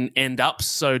I didn't end up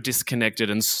so disconnected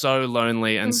and so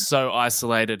lonely and so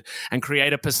isolated and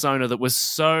create a persona that was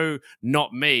so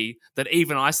not me that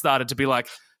even I started to be like,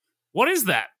 what is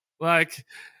that?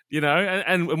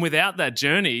 And without that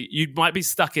journey, you might be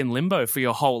stuck in limbo for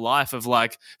your whole life of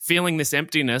feeling this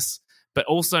emptiness, but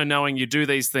also knowing you do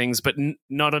these things, but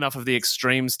not enough of the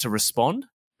extremes to respond.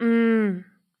 100%.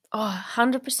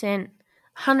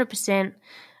 100%.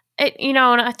 And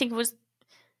I think it was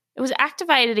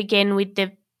activated again with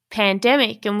the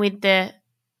pandemic and with the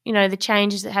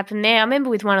changes that happened there. I remember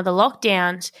with one of the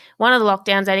lockdowns,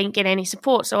 I didn't get any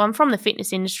support. So I'm from the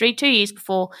fitness industry. 2 years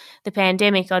before the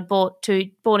pandemic, I'd bought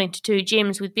into 2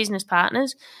 gyms with business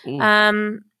partners.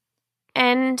 And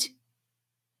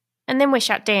then we're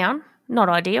shut down. Not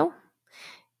ideal.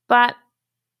 But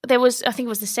I think it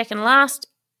was the second last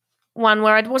one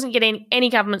where I wasn't getting any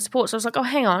government support. So I was like, oh,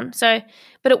 hang on.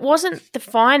 But it wasn't the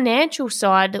financial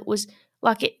side that was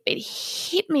it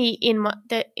hit me in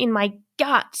my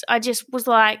guts. I just was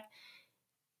like,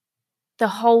 the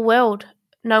whole world,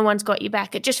 no one's got you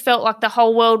back. It just felt like the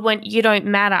whole world went, you don't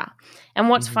matter. And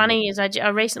what's funny is I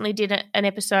recently did an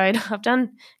episode. I've done a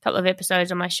couple of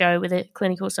episodes on my show with a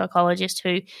clinical psychologist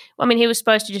he was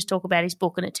supposed to just talk about his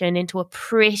book and it turned into a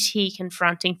pretty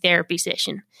confronting therapy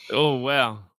session. Oh,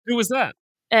 wow. Who was that?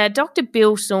 Dr.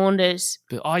 Bill Saunders.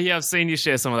 Oh, yeah, I've seen you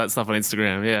share some of that stuff on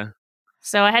Instagram, yeah.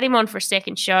 So I had him on for a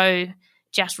second show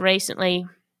just recently.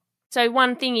 So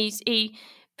one thing he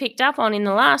picked up on in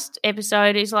the last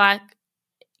episode is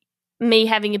me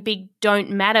having a big don't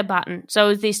matter button.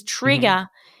 So this trigger,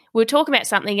 we were talking about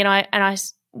something and I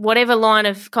whatever line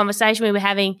of conversation we were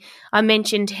having, I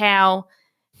mentioned how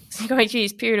going through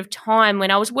this period of time when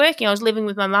I was working, I was living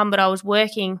with my mum, but I was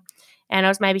working and I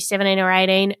was maybe 17 or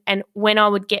 18. And when I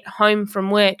would get home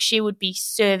from work, she would be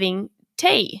serving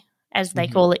tea, as they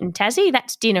call it in Tassie.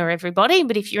 That's dinner, everybody.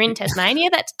 But if you're in Tasmania,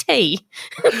 that's tea.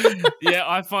 Yeah,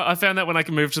 I found that when I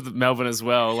moved to Melbourne as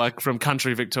well, from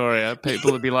country Victoria,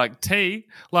 people would be like, tea?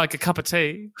 Like a cup of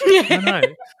tea?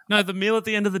 No, the meal at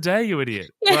the end of the day, you idiot.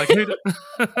 What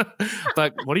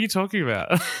are you talking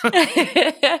about?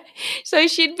 So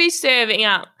she'd be serving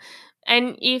up.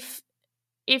 And if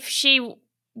it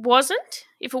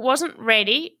wasn't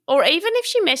ready, or even if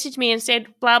she messaged me and said,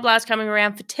 blah, blah's coming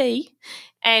around for tea,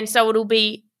 and so it'll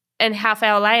be a half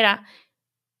hour later,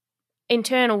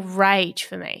 internal rage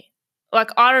for me.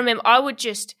 I remember I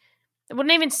wouldn't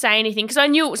even say anything because I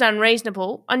knew it was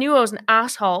unreasonable. I knew I was an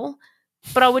asshole,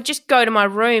 but I would just go to my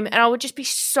room and I would just be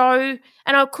and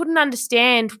I couldn't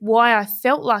understand why I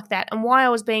felt like that and why I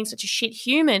was being such a shit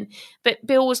human. But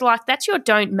Bill was like, that's your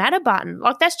don't matter button.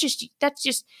 That's just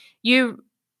you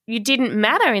didn't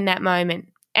matter in that moment.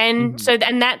 And so,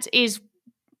 and that is,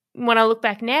 when I look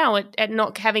back now at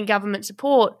not having government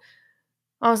support,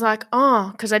 I was like,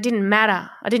 oh, because I didn't matter.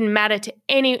 I didn't matter to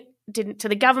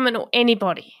the government or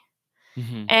anybody.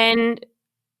 And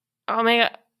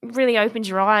it really opens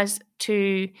your eyes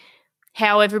to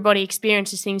how everybody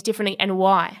experiences things differently and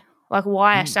why. Like,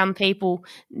 why are some people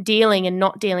dealing and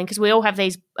not dealing? Because we all have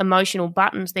these emotional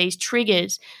buttons, these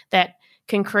triggers that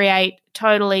can create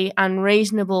totally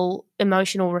unreasonable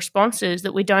emotional responses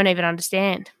that we don't even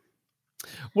understand.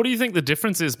 What do you think the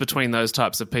difference is between those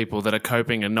types of people that are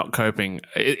coping and not coping?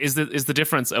 Is the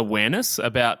difference awareness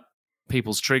about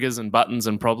people's triggers and buttons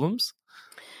and problems?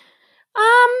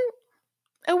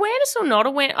 Awareness or not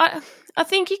aware, I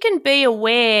think you can be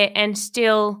aware and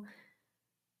still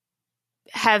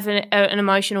have an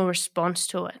emotional response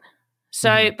to it.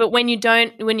 So, but when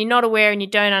you're not aware and you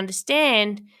don't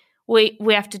understand, we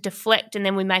have to deflect and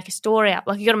then we make a story up.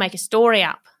 Like, you got to make a story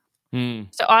up.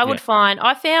 So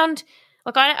I found,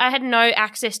 like, I had no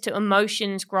access to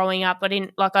emotions growing up.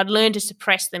 I'd learned to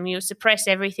suppress them. You suppress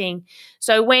everything.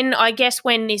 So when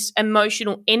this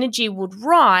emotional energy would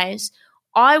rise,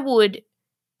 I would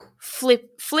flip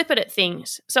it at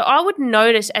things. So I would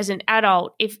notice as an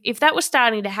adult if that was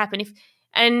starting to happen,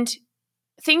 and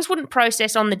things wouldn't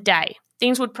process on the day.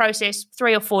 Things would process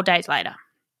 3 or 4 days later.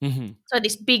 So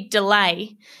this big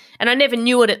delay, and I never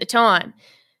knew it at the time,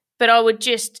 but I would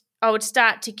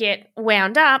start to get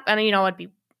wound up, and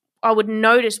I would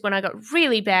notice when I got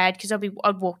really bad, because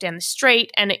I'd walk down the street,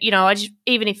 and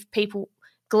even if people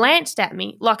glanced at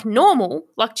me like normal,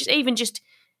 like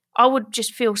I would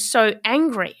just feel so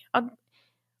angry. I'd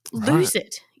lose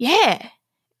it. Yeah.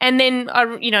 And then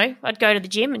I'd go to the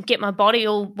gym and get my body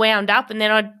all wound up, and then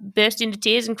I'd burst into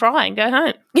tears and cry and go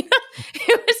home.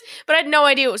 But I had no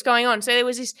idea what was going on. So there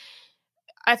was this,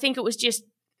 I think it was just,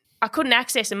 I couldn't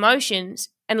access emotions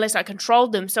unless I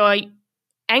controlled them. So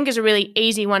anger's a really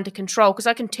easy one to control, because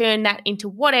I can turn that into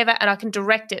whatever and I can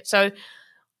direct it. So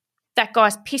that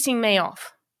guy's pissing me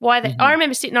off. I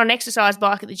remember sitting on an exercise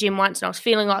bike at the gym once, and I was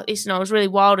feeling like this, and I was really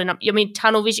wild, and I'm in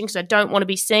tunnel vision because I don't want to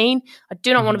be seen. I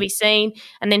do not want to be seen.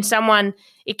 And then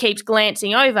it keeps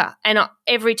glancing over, and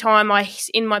every time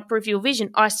in my peripheral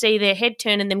vision, I see their head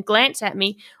turn and them glance at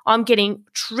me, I'm getting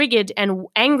triggered and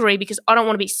angry because I don't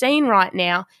want to be seen right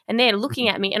now, and they're looking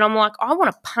at me, and I'm like, I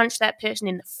want to punch that person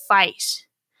in the face.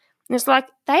 And it's like,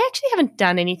 they actually haven't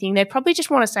done anything. They probably just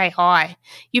want to say hi.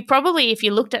 If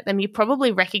you looked at them, you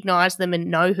probably recognize them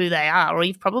and know who they are, or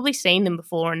you've probably seen them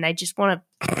before, and they just want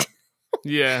to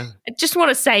just want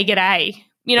to say g'day.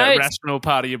 That rational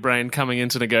part of your brain coming in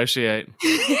to negotiate.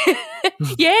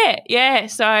 Yeah.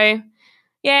 So,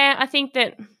 yeah, I think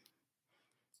that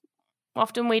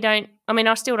often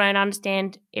I still don't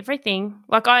understand everything.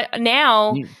 Like,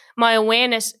 my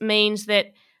awareness means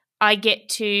that I get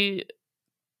to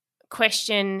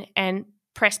question and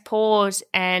press pause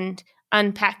and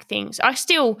unpack things. I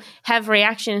still have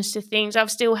reactions to things.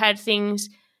 I've still had things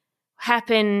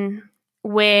happen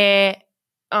where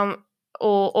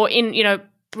or in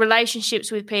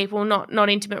relationships with people, not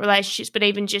intimate relationships, but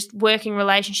even just working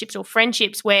relationships or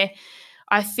friendships, where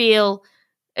I feel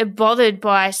bothered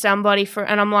by somebody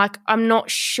and I'm like, I'm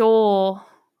not sure,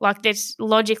 like, I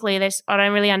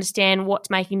don't really understand what's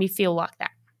making me feel like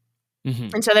that.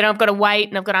 And so then I've got to wait,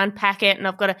 and I've got to unpack it, and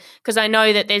I've got to, because I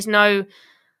know that there's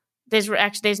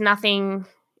nothing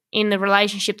in the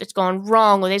relationship that's gone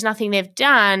wrong, or there's nothing they've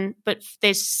done, but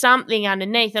there's something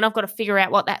underneath, and I've got to figure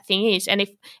out what that thing is. And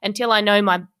until I know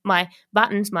my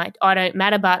buttons, my I don't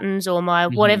matter buttons, or my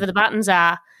whatever the buttons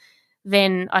are,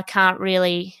 then I can't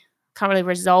really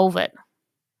resolve it.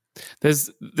 This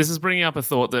is bringing up a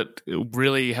thought that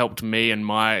really helped me in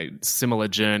my similar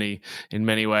journey in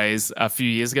many ways a few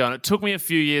years ago, and it took me a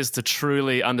few years to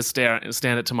truly understand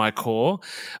it to my core.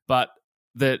 But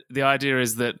the idea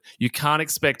is that you can't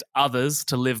expect others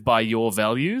to live by your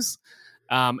values.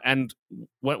 And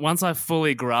once I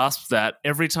fully grasped that,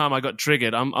 every time I got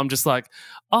triggered, I'm just like,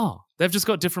 oh, they've just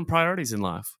got different priorities in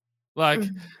life, like.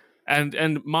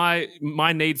 And my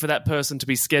need for that person to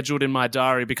be scheduled in my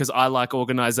diary because I like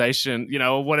organization,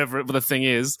 or whatever the thing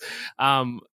is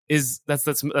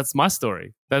that's my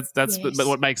story. That's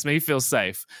what makes me feel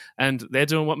safe, and they're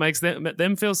doing what makes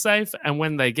them feel safe. And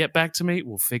when they get back to me,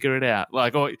 we'll figure it out,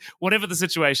 like, or whatever the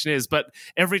situation is. But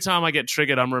every time I get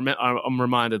triggered, I'm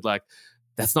reminded, like,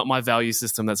 that's not my value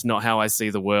system. That's not how I see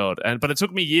the world. But it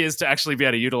took me years to actually be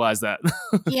able to utilize that.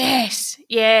 Yes.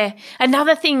 Yeah.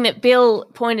 Another thing that Bill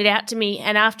pointed out to me,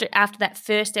 and after that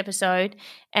first episode,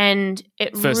 and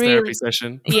it first therapy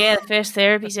session. Yeah, the first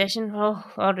therapy session. Oh,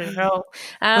 I don't know.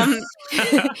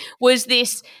 Was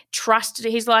this trust.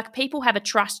 He's like, people have a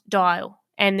trust dial,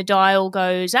 and the dial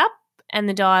goes up and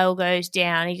the dial goes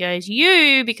down. He goes,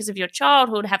 you, because of your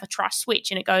childhood, have a trust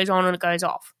switch, and it goes on and it goes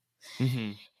off.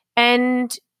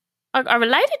 And I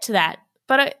related to that,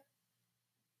 but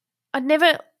I'd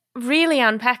never really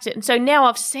unpacked it. And so now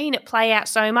I've seen it play out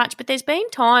so much, but there's been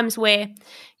times where,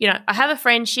 I have a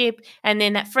friendship and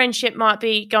then that friendship might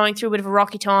be going through a bit of a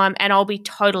rocky time and I'll be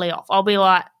totally off. I'll be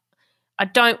like, I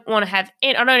don't want to have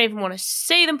it. I don't even want to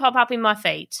see them pop up in my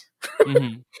feed.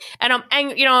 Mm-hmm. And I'm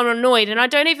angry, I'm annoyed and I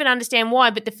don't even understand why,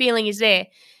 but the feeling is there.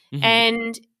 Mm-hmm.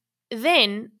 And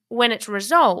then when it's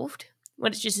resolved,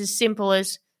 when it's just as simple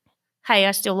as, hey,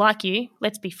 I still like you,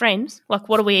 let's be friends. Like,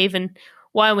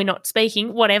 why are we not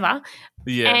speaking? Whatever.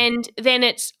 Yeah. And then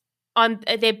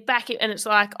they're back and it's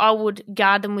like I would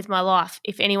guard them with my life.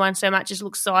 If anyone so much as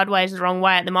looks sideways the wrong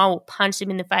way at them, I will punch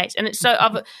them in the face. And it's so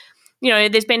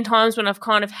there's been times when I've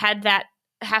kind of had that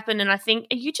happen and I think,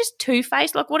 are you just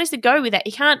two-faced? Like, what is the go with that?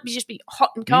 You can't just be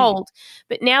hot and cold.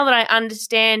 But now that I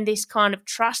understand this kind of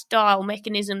trust dial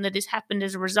mechanism that has happened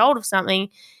as a result of something,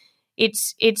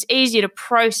 it's easier to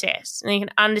process and you can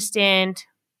understand.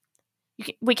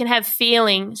 We can have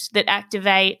feelings that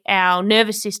activate our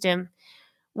nervous system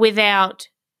without,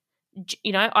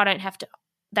 I don't have to,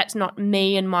 that's not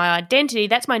me and my identity.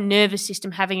 That's my nervous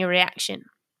system having a reaction.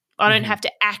 I don't have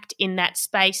to act in that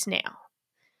space now.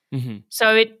 Mm-hmm.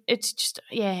 So it's just,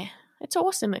 it's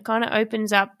awesome. It kind of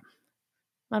opens up,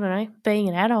 I don't know, being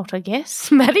an adult, I guess,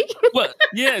 Maddie. Well,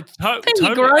 yeah,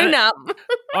 totally. Grown up.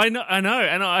 I know,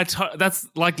 and that's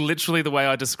like literally the way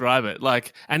I describe it.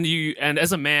 Like, and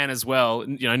as a man as well,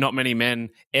 not many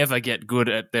men ever get good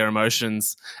at their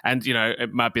emotions, and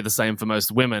it might be the same for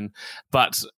most women,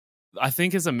 but I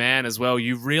think as a man as well,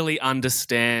 you really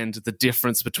understand the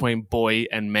difference between boy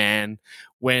and man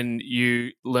when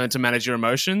you learn to manage your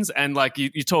emotions. And like you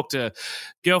talk to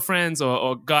girlfriends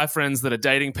or guy friends that are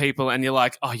dating people and you're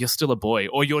like, oh, you're still a boy,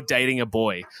 or you're dating a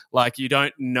boy. Like you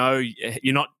don't know,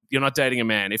 you're not dating a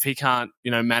man if he can't,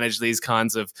 manage these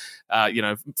kinds of,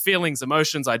 feelings,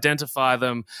 emotions, identify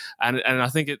them. And I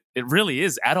think it really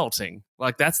is adulting.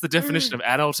 Like that's the definition of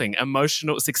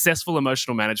adulting, successful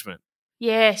emotional management.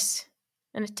 Yes.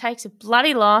 And it takes a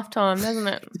bloody lifetime, doesn't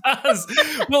it? It does.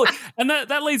 Well, and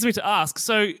that leads me to ask,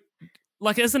 so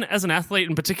like as an athlete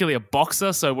and particularly a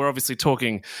boxer, so we're obviously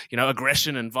talking,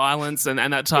 aggression and violence and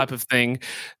that type of thing.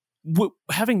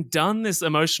 Having done this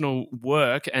emotional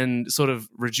work and sort of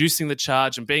reducing the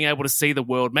charge and being able to see the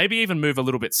world, maybe even move a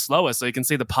little bit slower so you can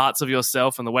see the parts of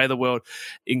yourself and the way the world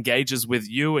engages with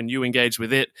you and you engage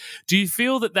with it, do you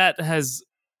feel that has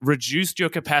reduced your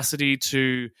capacity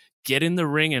to get in the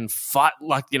ring and fight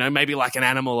like, maybe like an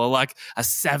animal or like a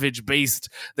savage beast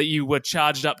that you were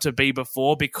charged up to be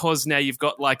before, because now you've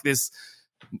got like this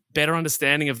better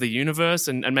understanding of the universe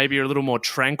and maybe you're a little more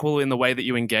tranquil in the way that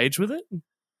you engage with it?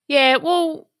 Yeah,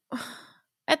 well,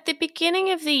 at the beginning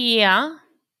of the year,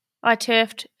 I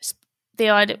turfed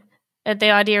the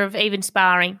idea of even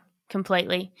sparring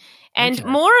completely. And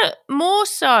okay. more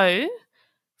so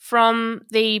from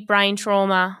the brain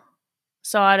trauma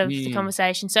side of the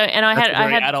conversation. So, and I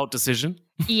had adult decision.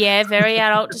 Yeah, very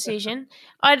adult decision.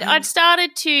 I'd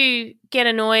started to get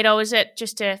annoyed. I was at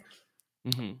just the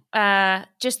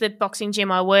boxing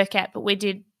gym I work at, but we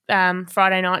did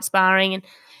Friday night sparring, and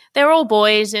they're all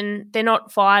boys and they're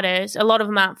not fighters. A lot of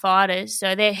them aren't fighters,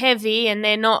 so they're heavy and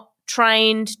they're not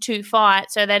trained to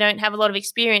fight, so they don't have a lot of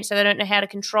experience, so they don't know how to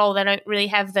control. They don't really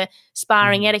have the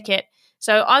sparring etiquette.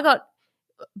 So I got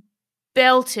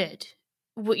belted.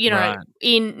 Right.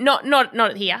 In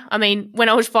not here. I mean, when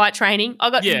I was fight training, I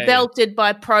got belted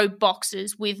by pro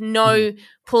boxers with no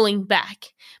pulling back.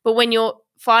 But when you're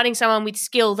fighting someone with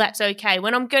skill, that's okay.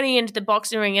 When I'm going into the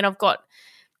boxing ring and I've got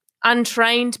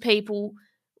untrained people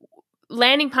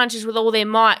landing punches with all their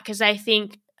might because they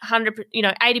think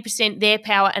 80% their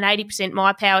power and 80%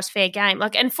 my power is fair game.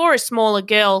 Like, and for a smaller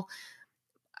girl,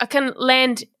 I can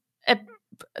land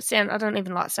I don't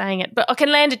even like saying it, but I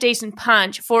can land a decent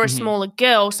punch for a smaller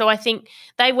girl. So I think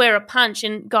they wear a punch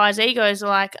and guys' egos are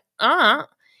like,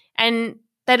 and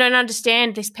they don't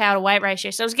understand this power to weight ratio.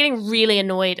 So I was getting really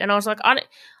annoyed and I was like, I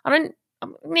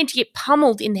need to get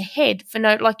pummeled in the head for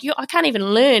I can't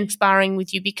even learn sparring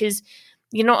with you because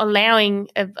you're not allowing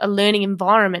a learning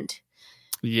environment.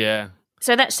 Yeah.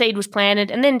 So that seed was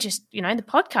planted, and then just, the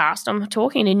podcast, I'm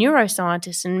talking to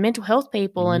neuroscientists and mental health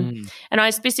people, and I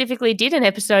specifically did an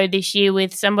episode this year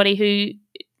with somebody who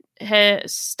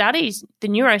studies the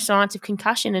neuroscience of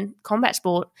concussion and combat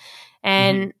sport,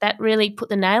 and that really put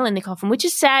the nail in the coffin, which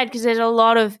is sad because there's a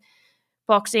lot of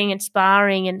boxing and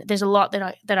sparring, and there's a lot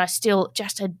that I still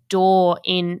just adore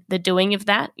in the doing of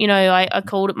that. I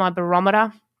called it my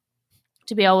barometer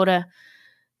to be able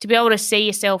to see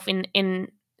yourself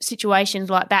in situations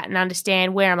like that and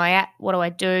understand where am I at, what do I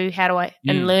do, how do I,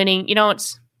 and learning,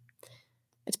 it's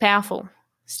powerful.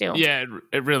 still. Yeah,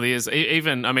 it really is.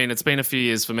 Even, I mean, it's been a few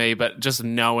years for me, but just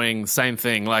knowing, same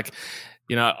thing, like,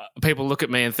 you know, people look at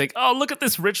me and think, oh, look at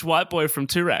this rich white boy from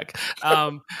Toorak.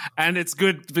 And it's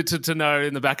good to know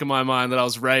in the back of my mind that I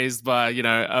was raised by, you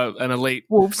know, an elite.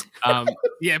 Wolves.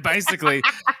 Yeah, basically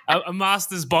a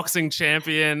Masters boxing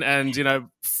champion and, you know,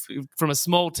 from a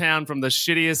small town from the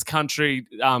shittiest country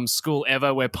school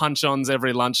ever where punch-ons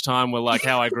every lunchtime were like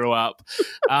how I grew up.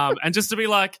 And just to be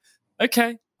like,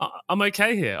 okay, I'm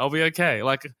okay here. I'll be okay.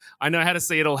 Like, I know how to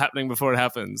see it all happening before it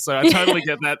happens. So I totally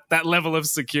get that level of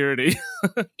security.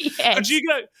 Yes.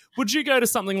 Would you go to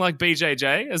something like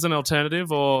BJJ as an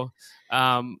alternative, or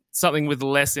something with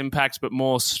less impact but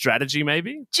more strategy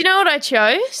maybe? Do you know what I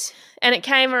chose? And it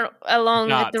came along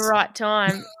Darts. at the right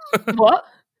time. What?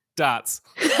 Darts.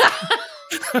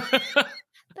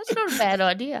 That's not a bad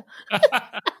idea.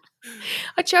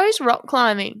 I chose rock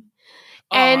climbing.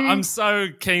 Oh, And I'm so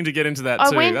keen to get into that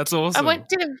too. That's awesome. I went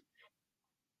to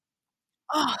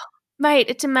mate,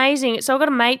 it's amazing. So I've got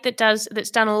a mate that's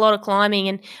done a lot of climbing,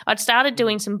 and I'd started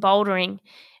doing some bouldering,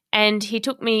 and he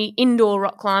took me indoor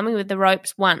rock climbing with the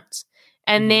ropes once.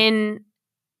 And then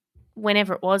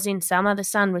whenever it was in summer, the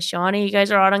sun was shining. He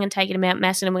goes, all right, I'm going to take you to Mount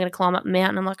Macedon and we're going to climb up the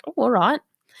mountain. I'm like, oh, all right.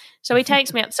 So he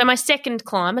takes me up. So my second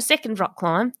rock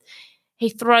climb, he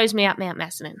throws me up Mount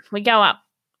Macedon. We go up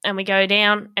and we go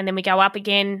down and then we go up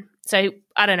again. So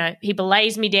I don't know. He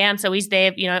belays me down. So he's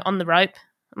there, you know, on the rope.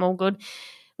 I'm all good.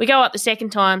 We go up the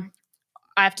second time.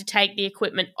 I have to take the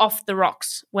equipment off the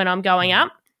rocks when I'm going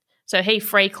up. So he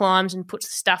free climbs and puts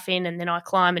the stuff in, and then I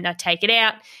climb and I take it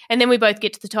out. And then we both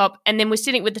get to the top, and then we're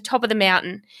sitting with the top of the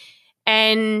mountain.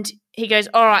 And he goes,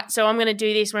 all right, so I'm going to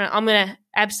do this. I'm going to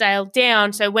abseil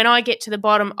down. So when I get to the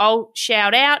bottom, I'll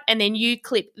shout out, and then you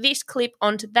clip this clip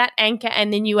onto that anchor,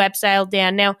 and then you abseil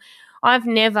down. Now, I've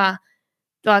never,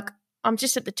 I'm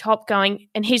just at the top going,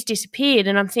 and he's disappeared,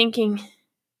 and I'm thinking,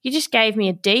 you just gave me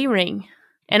a D-ring,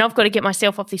 and I've got to get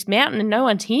myself off this mountain, and no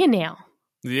one's here now.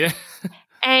 Yeah.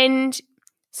 And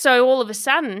so all of a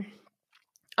sudden,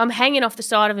 I'm hanging off the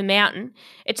side of a mountain.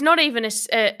 It's not even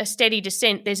a steady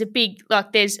descent. There's a big,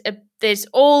 there's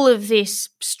all of this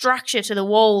structure to the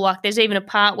wall. Like there's even a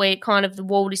part where kind of the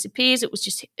wall disappears. It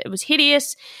was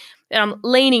hideous. And I'm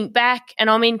leaning back, and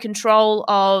I'm in control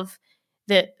of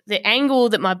the angle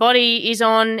that my body is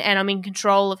on, and I'm in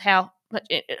control of how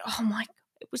much.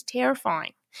 It was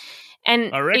terrifying.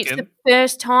 And it's the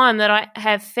first time that I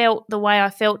have felt the way I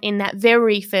felt in that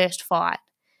very first fight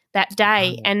that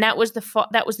day, and that was the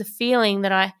feeling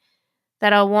that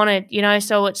I wanted, you know.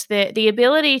 So it's the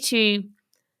ability to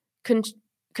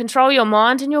control your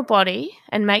mind and your body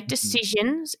and make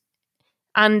decisions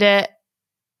under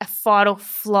a fight or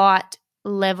flight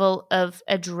level of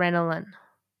adrenaline.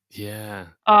 Yeah.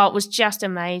 Oh, it was just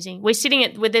amazing. We're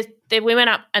sitting we went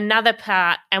up another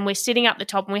part, and we're sitting up the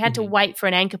top, and we had to wait for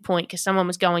an anchor point because someone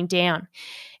was going down.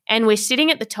 And we're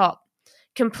sitting at the top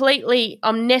completely,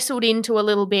 I'm nestled into a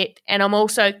little bit, and I'm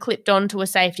also clipped onto a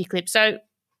safety clip. So,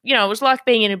 you know, it was like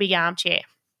being in a big armchair.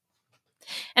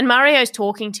 And Mario's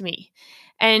talking to me,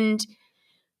 and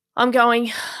I'm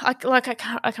going, I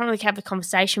can't really have a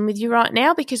conversation with you right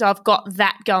now because I've got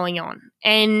that going on.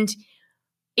 And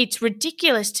it's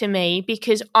ridiculous to me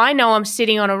because I know I'm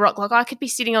sitting on a rock. Like I could be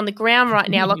sitting on the ground right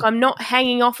now. Like I'm not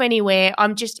hanging off anywhere.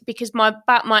 I'm just because my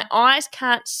eyes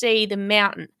can't see the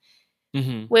mountain.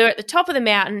 Mm-hmm. We're at the top of the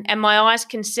mountain, and my eyes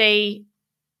can see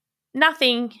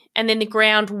nothing, and then the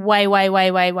ground way, way,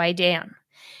 way, way, way down.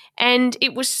 And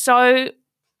it was so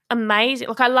amazing.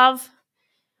 Like I love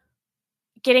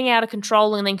getting out of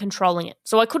control and then controlling it.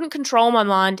 So I couldn't control my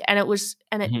mind, and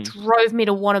it drove me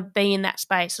to want to be in that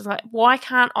space. I was like, why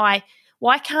can't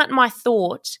my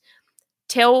thoughts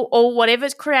tell or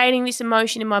whatever's creating this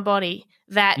emotion in my body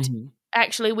that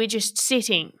actually we're just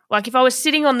sitting? Like if I was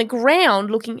sitting on the ground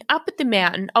looking up at the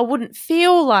mountain, I wouldn't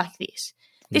feel like this.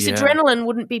 This adrenaline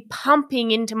wouldn't be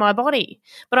pumping into my body.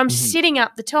 But I'm sitting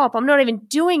up the top. I'm not even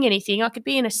doing anything. I could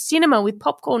be in a cinema with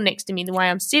popcorn next to me the way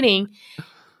I'm sitting.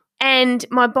 And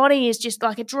my body is just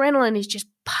like adrenaline is just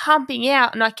pumping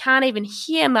out, and I can't even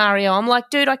hear Mario. I'm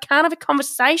like, dude, I can't have a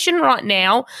conversation right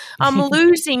now. I'm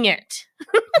losing it.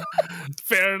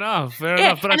 Fair enough. But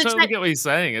I totally get what you're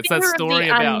saying. It's that story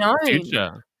about the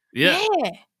future. Yeah.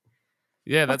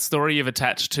 Yeah, that story you've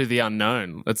attached to the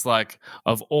unknown. It's like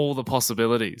of all the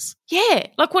possibilities. Yeah.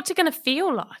 Like what's it going to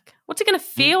feel like? What's it going to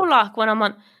feel like when I'm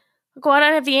on? Like, well, I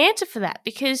don't have the answer for that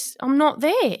because I'm not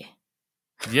there.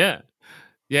 Yeah.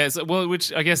 Yeah, so, well,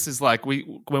 which I guess is like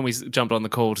when we jumped on the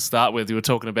call to start with, you were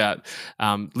talking about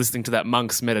listening to that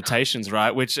monk's meditations,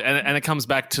 right? Which and it comes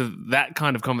back to that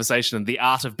kind of conversation and the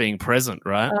art of being present,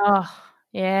 right? Oh,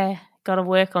 yeah. got to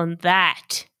work on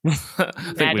that. I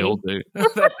think we all do.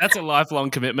 That's a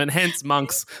lifelong commitment. Hence,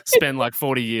 monks spend like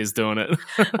 40 years doing it.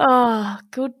 Oh,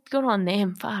 good on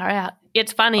them. Far out.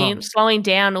 It's funny slowing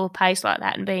down to a pace like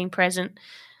that and being present.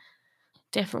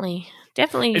 Definitely.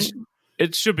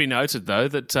 It should be noted, though,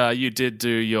 that you did do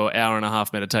your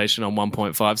hour-and-a-half meditation on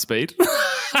 1.5 speed.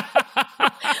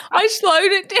 I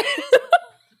slowed it down.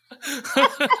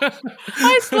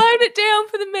 I slowed it down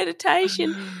for the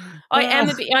meditation.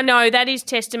 I know that is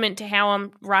testament to how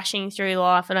I'm rushing through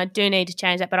life, and I do need to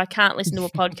change that, but I can't listen to a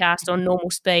podcast on normal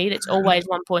speed. It's always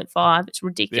 1.5. It's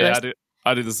ridiculous. Yeah,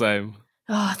 I do the same.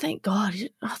 Oh, thank God.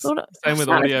 I thought same with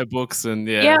audiobooks and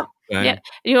Yeah.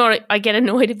 You know what I get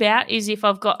annoyed about is if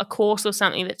I've got a course or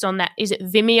something that's on that, is it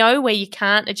Vimeo where you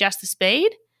can't adjust the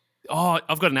speed? Oh,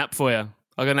 I've got an app for you.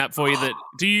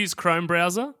 Do you use Chrome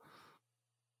browser?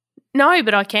 No,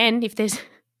 but I can if there's...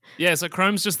 Yeah, so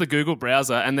Chrome's just the Google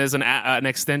browser, and there's an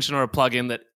extension or a plugin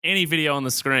that any video on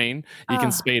the screen you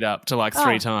can speed up to like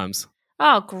 3 times.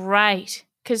 Oh, great.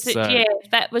 Because,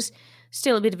 that was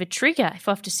still a bit of a trigger if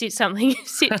I have to sit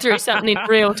through something in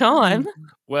real time.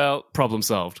 Well, problem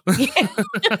solved. Yeah.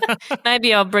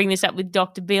 Maybe I'll bring this up with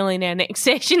Dr. Bill in our next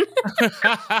session.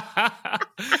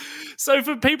 So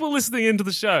for people listening into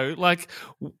the show, like,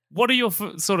 what are your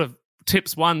sort of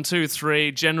tips, 1, 2,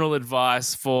 3, general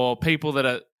advice for people that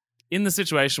are in the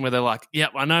situation where they're like,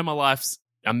 yep, I know my life's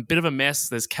a bit of a mess,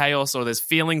 there's chaos or there's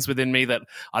feelings within me that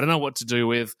I don't know what to do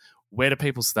with. Where do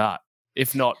people start,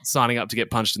 if not signing up to get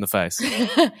punched in the face?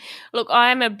 Look,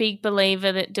 I am a big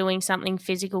believer that doing something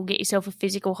physical, get yourself a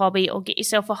physical hobby or get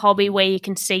yourself a hobby where you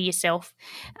can see yourself,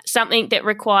 something that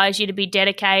requires you to be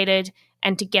dedicated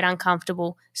and to get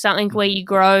uncomfortable, something where you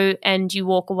grow and you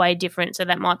walk away different. So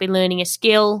that might be learning a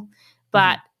skill,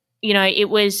 but you know, it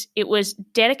was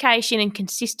dedication and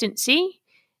consistency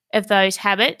of those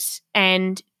habits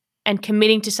and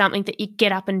committing to something that you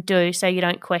get up and do so you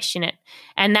don't question it.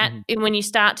 And that when you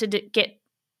start to get,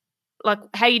 like,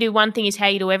 how you do one thing is how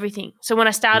you do everything. So when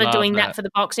I started doing that for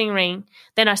the boxing ring,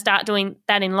 then I start doing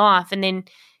that in life, and then,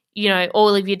 you know,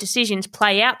 all of your decisions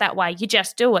play out that way. You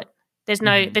just do it. There's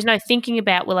no thinking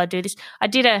about, will I do this? I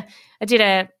did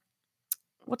a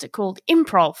what's it called?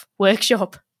 Improv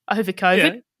workshop over COVID.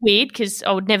 Yeah. Weird, because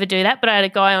I would never do that, but I had a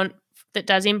guy on that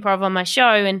does improv on my show,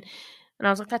 and I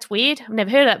was like, that's weird. I've never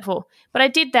heard of that before. But I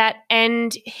did that,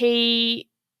 and I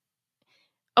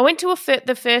went to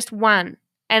the first one,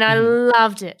 and I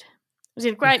loved it. I was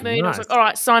in a great mood. Nice. I was like, all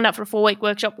right, signed up for a 4-week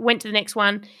workshop, went to the next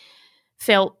one,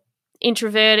 felt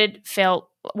introverted,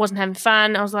 wasn't having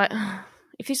fun. I was like,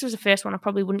 if this was the first one, I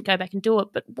probably wouldn't go back and do it.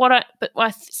 But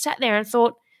I sat there and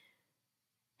thought,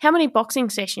 how many boxing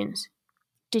sessions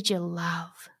did you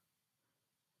love?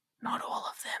 Not all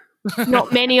of them.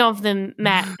 Not many of them,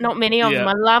 Matt. Not many of them.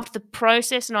 I loved the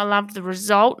process, and I loved the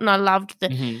result, and I loved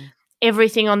the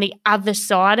everything on the other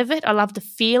side of it. I loved the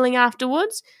feeling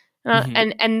afterwards.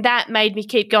 And that made me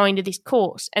keep going to this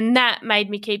course, and that made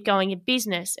me keep going in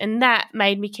business, and that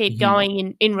made me keep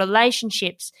going in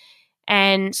relationships.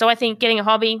 And so I think getting a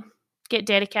hobby, get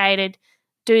dedicated,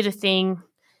 do the thing,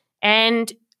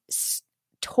 and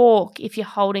talk if you're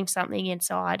holding something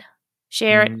inside.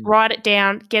 Share it, write it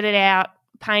down, get it out,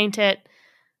 paint it,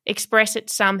 express it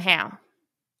somehow.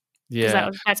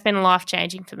 Yeah. That's been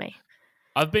life-changing for me.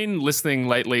 I've been listening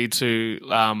lately to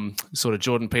sort of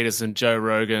Jordan Peterson, Joe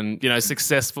Rogan, you know,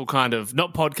 successful kind of,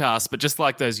 not podcasts, but just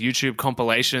like those YouTube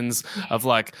compilations of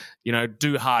like, you know,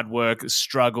 do hard work,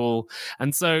 struggle.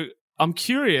 And so I'm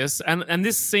curious, and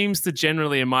this seems to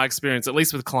generally, in my experience, at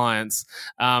least with clients,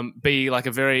 be like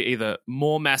a very either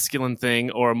more masculine thing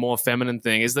or a more feminine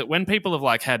thing, is that when people have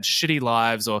like had shitty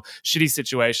lives or shitty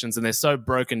situations and they're so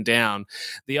broken down,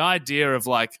 the idea of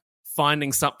like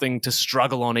finding something to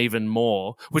struggle on even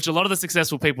more, which a lot of the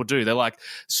successful people do. They're like,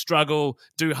 struggle,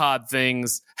 do hard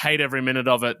things, hate every minute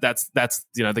of it. That's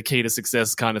you know, the key to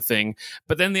success kind of thing.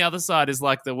 But then the other side is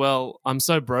like I'm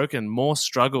so broken. More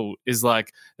struggle is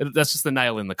like, that's just the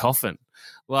nail in the coffin.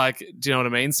 Like, do you know what I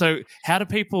mean? So how do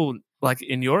people, like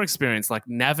in your experience, like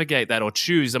navigate that or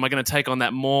choose? Am I going to take on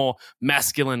that more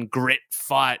masculine grit,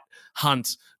 fight,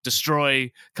 hunt,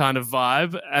 destroy kind of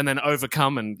vibe and then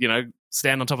overcome and, you know,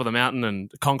 stand on top of the mountain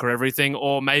and conquer everything,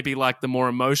 or maybe like the more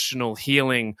emotional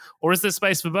healing, or is there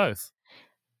space for both?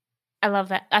 I love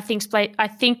that. I think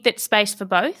that space for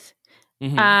both.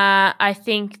 I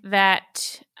think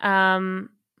that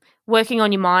working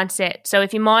on your mindset. So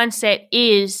if your mindset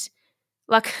is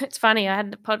like, it's funny, I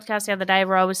had a podcast the other day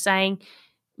where I was talking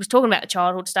about the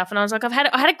childhood stuff, and I was like, I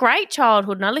had a great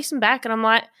childhood, and I listened back and I'm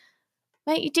like,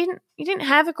 mate, you didn't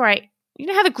have a great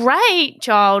have a great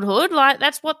childhood. Like,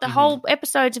 that's what the whole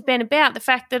episodes have been about, the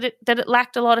fact that it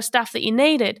lacked a lot of stuff that you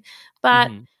needed.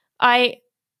 But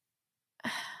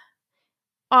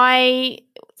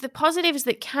the positives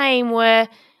that came were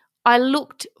I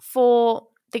looked for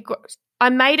I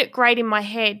made it great in my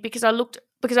head because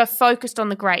I focused on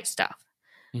the great stuff.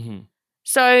 Mm-hmm.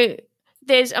 So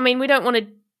we don't want to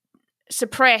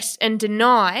suppress and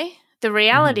deny the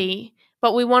reality,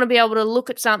 but we want to be able to look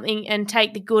at something and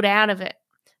take the good out of it.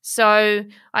 So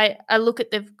I look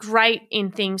at the great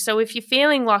in things. So if you're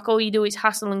feeling like all you do is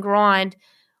hustle and grind,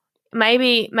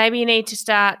 maybe you need to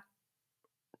start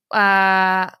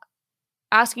asking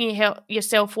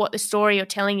yourself what the story you're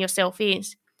telling yourself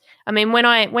is. I mean,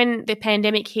 when the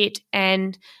pandemic hit,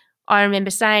 and I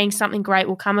remember saying something great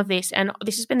will come of this, and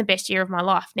this has been the best year of my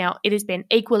life. Now, it has been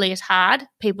equally as hard.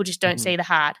 People just don't see the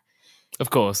hard. Of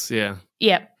course, yeah.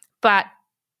 Yeah, but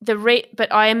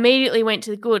but I immediately went to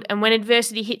the good, and when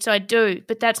adversity hits, I do.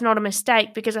 But that's not a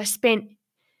mistake, because I spent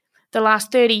the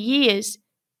last 30 years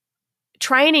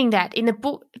training that in the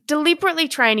book, deliberately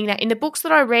training that in the books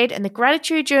that I read and the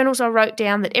gratitude journals I wrote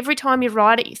down, that every time you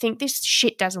write it, you think, this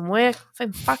shit doesn't work.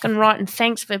 I'm fucking writing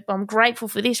I'm grateful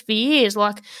for this for years.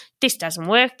 Like, this doesn't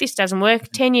work.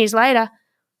 10 years later,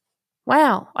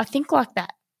 wow, I think like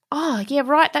that. Oh, yeah,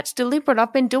 right, that's deliberate.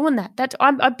 I've been doing that.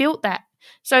 I built that.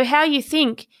 So how you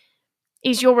think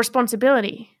is your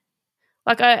responsibility.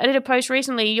 Like, I did a post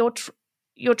recently, your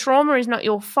trauma is not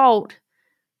your fault,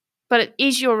 but it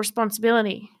is your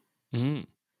responsibility. Mm.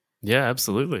 Yeah,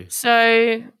 absolutely.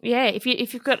 So, yeah, if you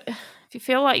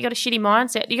feel like you got a shitty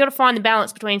mindset, you got to find the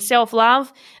balance between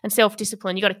self-love and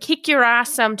self-discipline. You got to kick your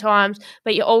ass sometimes,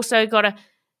 but you also got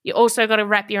to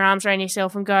wrap your arms around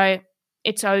yourself and go,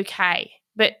 it's okay.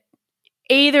 But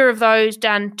either of those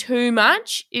done too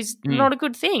much is not a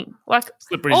good thing. Like,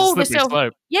 slippery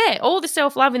slope. Yeah, all the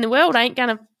self-love in the world ain't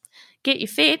going to get you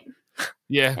fit.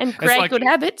 Yeah. And create good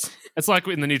habits. It's like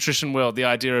in the nutrition world, the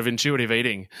idea of intuitive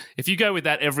eating. If you go with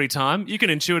that every time, you can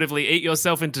intuitively eat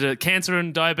yourself into cancer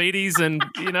and diabetes and,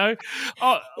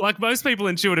 like most people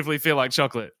intuitively feel like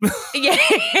chocolate. Yeah.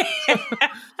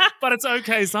 But it's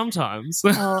okay sometimes.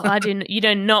 Oh, you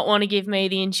do not want to give me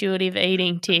the intuitive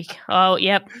eating tick. Oh,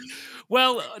 yep.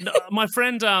 Well, my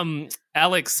friend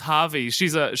Alex Harvey,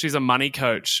 she's a money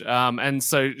coach, and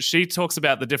so she talks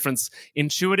about the difference.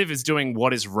 Intuitive is doing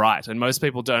what is right, and most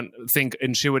people don't think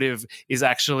intuitive is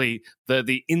actually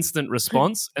the instant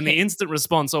response, and the instant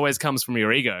response always comes from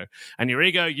your ego, and your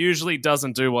ego usually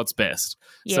doesn't do what's best.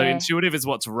 Yeah. So intuitive is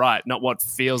what's right, not what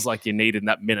feels like you need in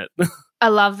that minute. I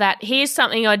love that. Here's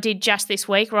something I did just this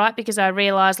week, right? Because I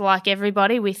realised, like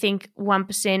everybody, we think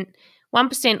 1%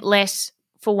 less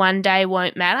for one day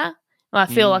won't matter. Well, I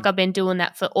feel like I've been doing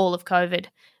that for all of COVID,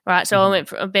 right? So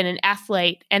I've been an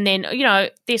athlete, and then,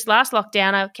 this last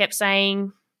lockdown I kept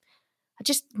saying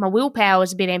my willpower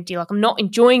is a bit empty. Like, I'm not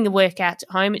enjoying the workouts at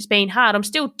home. It's been hard. I'm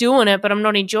still doing it, but I'm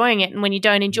not enjoying it. And when you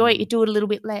don't enjoy it, you do it a little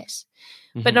bit less.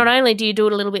 Mm-hmm. But not only do you do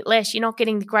it a little bit less, you're not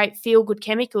getting the great feel-good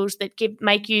chemicals that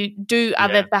make you do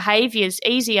other behaviours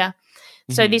easier.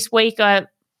 Mm-hmm. So this week I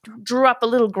drew up a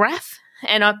little graph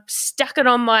and I stuck it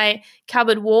on my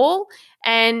cupboard wall,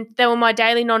 and they were my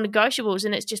daily non-negotiables,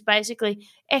 and it's just basically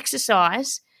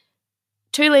exercise,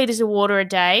 2 litres of water a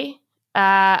day,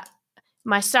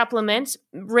 my supplements,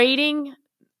 reading,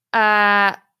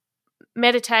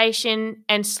 meditation,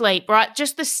 and sleep, right?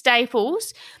 Just the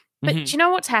staples. But do you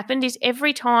know what's happened is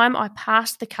every time I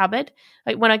pass the cupboard,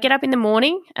 like when I get up in the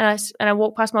morning and I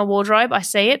walk past my wardrobe, I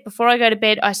see it. Before I go to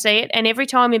bed, I see it. And every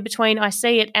time in between, I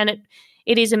see it. And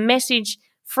it is a message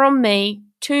from me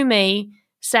to me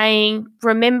saying,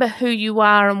 remember who you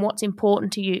are and what's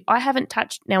important to you. I haven't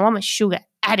touched – now I'm a sugar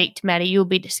addict, Maddie. You'll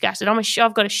be disgusted.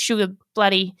 I've got a sugar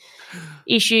bloody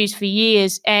issues for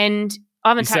years, and I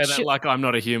haven't touched – You say that like I'm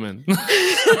not a human.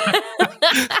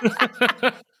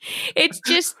 It's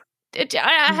just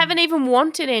I haven't even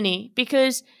wanted any,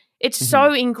 because it's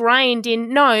so ingrained in,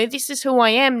 no, this is who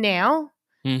I am now.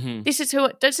 Mm-hmm.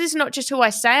 This is not just who I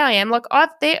say I am. Like,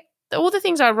 all the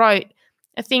things I wrote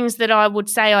are things that I would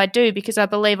say I do because I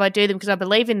believe I do them because I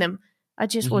believe in them. I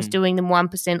just was doing them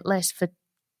 1% less for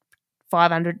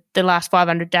the last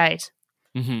 500 days.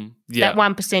 Mm-hmm. Yeah. That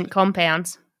 1%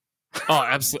 compounds. Oh,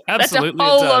 absolutely. That's a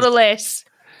whole lot of less.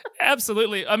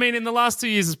 Absolutely. I mean, in the last 2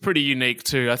 years is pretty unique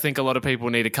too. I think a lot of people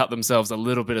need to cut themselves a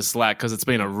little bit of slack because it's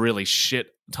been a really shit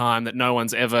time that no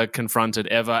one's ever confronted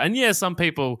ever. And yeah, some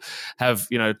people have,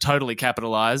 totally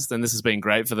capitalized, and this has been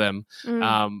great for them.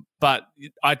 But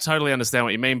I totally understand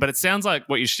what you mean. But it sounds like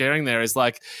what you're sharing there is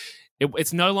like,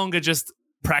 it's no longer just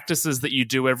practices that you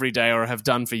do every day or have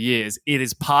done for years. It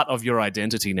is part of your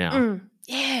identity now.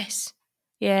 Yes.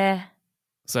 Yeah.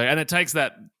 So, and it takes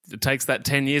that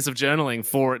 10 years of journaling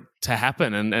for it to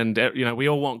happen. And we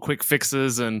all want quick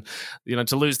fixes and,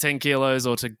 to lose 10 kilos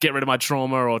or to get rid of my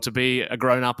trauma or to be a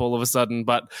grown up all of a sudden,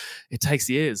 but it takes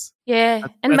years. Yeah.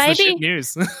 And that's the shit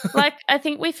news. I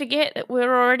think we forget that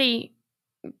we're already,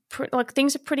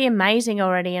 things are pretty amazing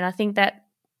already. And I think that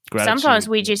sometimes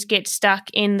we just get stuck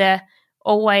in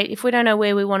if we don't know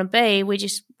where we want to be, we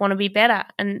just want to be better.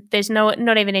 And there's not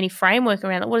even any framework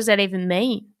around it. What does that even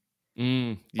mean?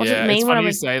 Yeah, it's funny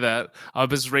you say that. I've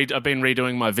been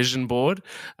redoing my vision board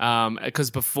because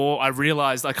before I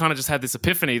realized I kind of just had this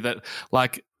epiphany that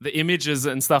like the images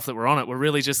and stuff that were on it were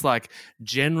really just like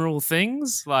general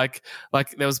things. Like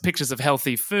there was pictures of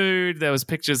healthy food, there was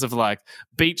pictures of like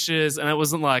beaches, and it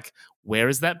wasn't like, where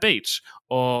is that beach?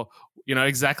 Or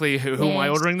exactly who am I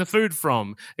ordering the food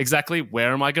from? Exactly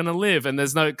where am I going to live? And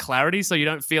there's no clarity, so you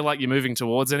don't feel like you're moving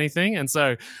towards anything. And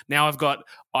so now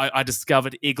I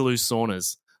discovered igloo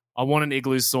saunas. I want an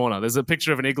igloo sauna. There's a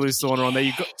picture of an igloo sauna on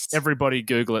there. Everybody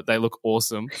Google it. They look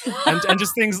awesome. and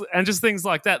just things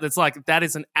like that. That's like, that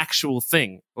is an actual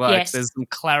thing. Like there's some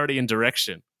clarity and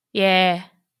direction. Yeah.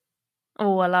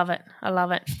 Oh, I love it.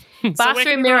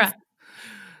 Bathroom mirror.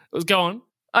 Go on.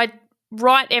 I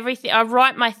write everything. I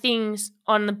write my things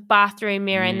on the bathroom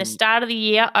mirror. In the start of the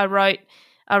year, I wrote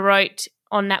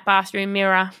on that bathroom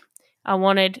mirror, I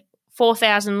wanted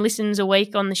 4,000 listens a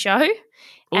week on the show. Ooh,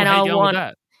 and how you going with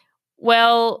that?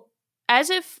 Well, as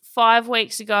of 5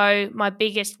 weeks ago, my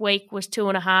biggest week was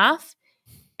 2.5.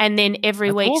 And then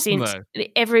every week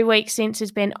since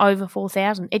has been over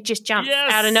 4,000. It just jumped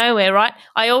out of nowhere, right?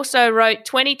 I also wrote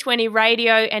 2020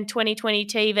 radio and 2020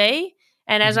 TV.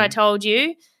 And as I told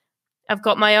you, I've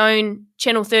got my own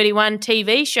Channel 31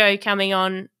 TV show coming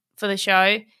on for the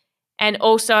show and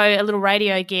also a little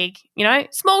radio gig,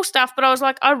 small stuff. But I was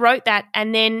like, I wrote that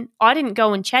and then I didn't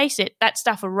go and chase it. That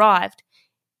stuff arrived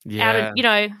out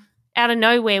of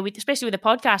nowhere, especially with the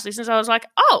podcast listeners. I was like,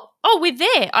 oh, we're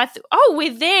there.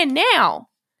 We're there now.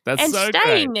 That's and so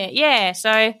staying great. there. Yeah.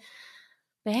 So,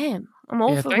 bam, I'm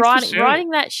all for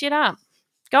writing that shit up.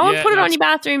 Go and put it on your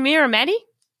bathroom mirror, Maddie.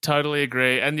 Totally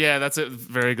agree. And that's a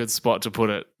very good spot to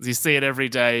put it. You see it every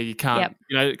day. You can't,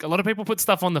 a lot of people put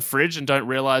stuff on the fridge and don't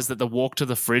realize that the walk to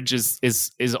the fridge is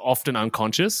often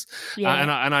unconscious. Yeah.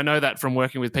 And I know that from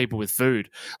working with people with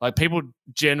food. Like people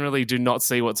generally do not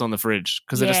see what's on the fridge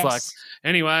because they're just like,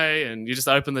 anyway, and you just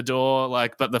open the door,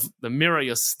 but the mirror,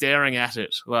 you're staring at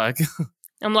it. Like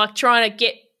I'm like trying to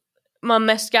get my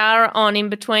mascara on in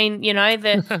between,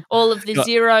 all of the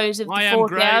zeros of the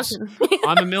 4,000.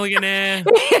 I'm a millionaire.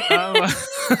 1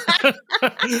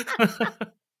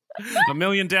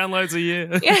 million downloads a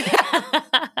year.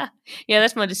 Yeah,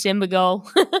 that's my December goal.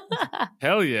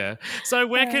 Hell yeah. So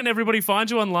where can everybody find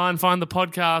you online, find the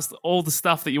podcast, all the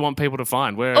stuff that you want people to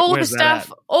find? Where's that at?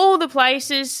 All the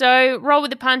places. So Roll with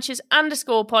the Punches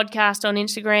 _podcast on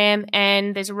Instagram,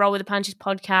 and there's a Roll with the Punches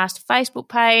podcast Facebook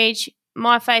page.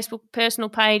 My Facebook personal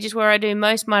page is where I do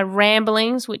most of my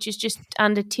ramblings, which is just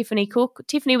under Tiffany Cook.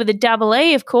 Tiffany with a double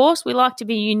E, of course. We like to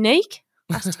be unique,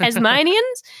 us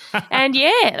Tasmanians. And,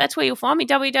 that's where you'll find me,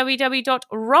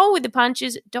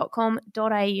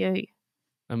 www.rollwiththepunches.com.au.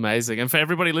 Amazing. And for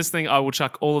everybody listening, I will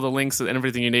chuck all of the links and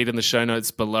everything you need in the show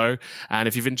notes below. And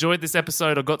if you've enjoyed this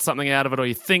episode or got something out of it or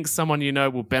you think someone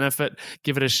will benefit,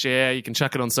 give it a share. You can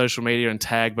chuck it on social media and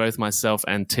tag both myself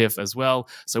and Tiff as well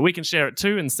so we can share it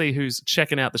too and see who's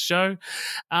checking out the show.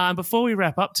 Before we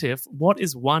wrap up, Tiff, what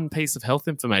is one piece of health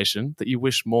information that you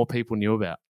wish more people knew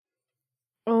about?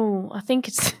 Oh, I think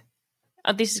it's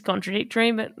this is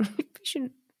contradictory, but we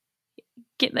should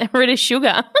get rid of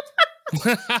sugar.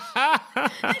 I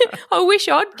wish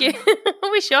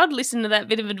I'd listen to that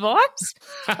bit of advice.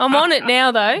 I'm on it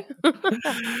now, though.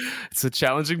 It's a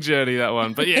challenging journey, that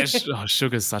one. But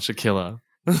sugar's such a killer.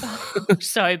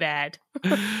 So bad.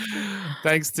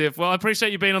 Thanks, Tiff. Well, I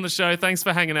appreciate you being on the show. Thanks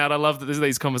for hanging out. I love that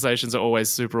these conversations are always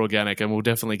super organic, and we'll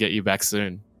definitely get you back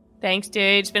soon. Thanks,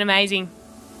 dude. It's been amazing.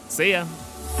 See ya.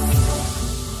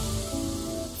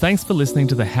 Thanks for listening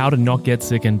to the How to Not Get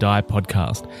Sick and Die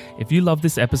podcast. If you love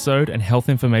this episode and health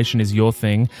information is your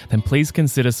thing, then please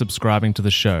consider subscribing to the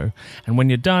show. And when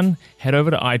you're done, head over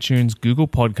to iTunes, Google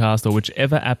Podcast, or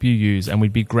whichever app you use, and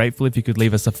we'd be grateful if you could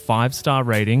leave us a 5-star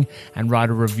rating and write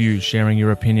a review sharing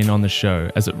your opinion on the show,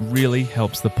 as it really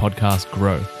helps the podcast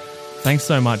grow. Thanks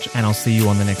so much, and I'll see you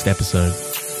on the next episode.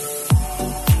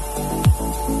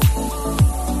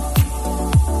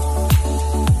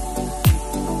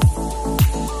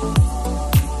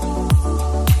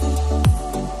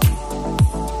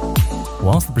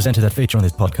 Whilst the presenters that feature on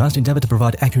this podcast endeavour to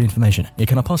provide accurate information. It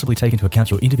cannot possibly take into account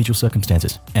your individual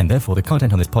circumstances, and therefore the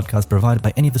content on this podcast provided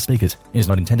by any of the speakers is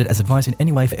not intended as advice in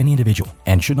any way for any individual,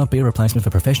 and should not be a replacement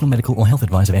for professional medical or health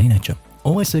advice of any nature.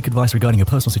 Always seek advice regarding your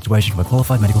personal situation from a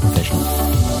qualified medical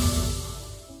professional.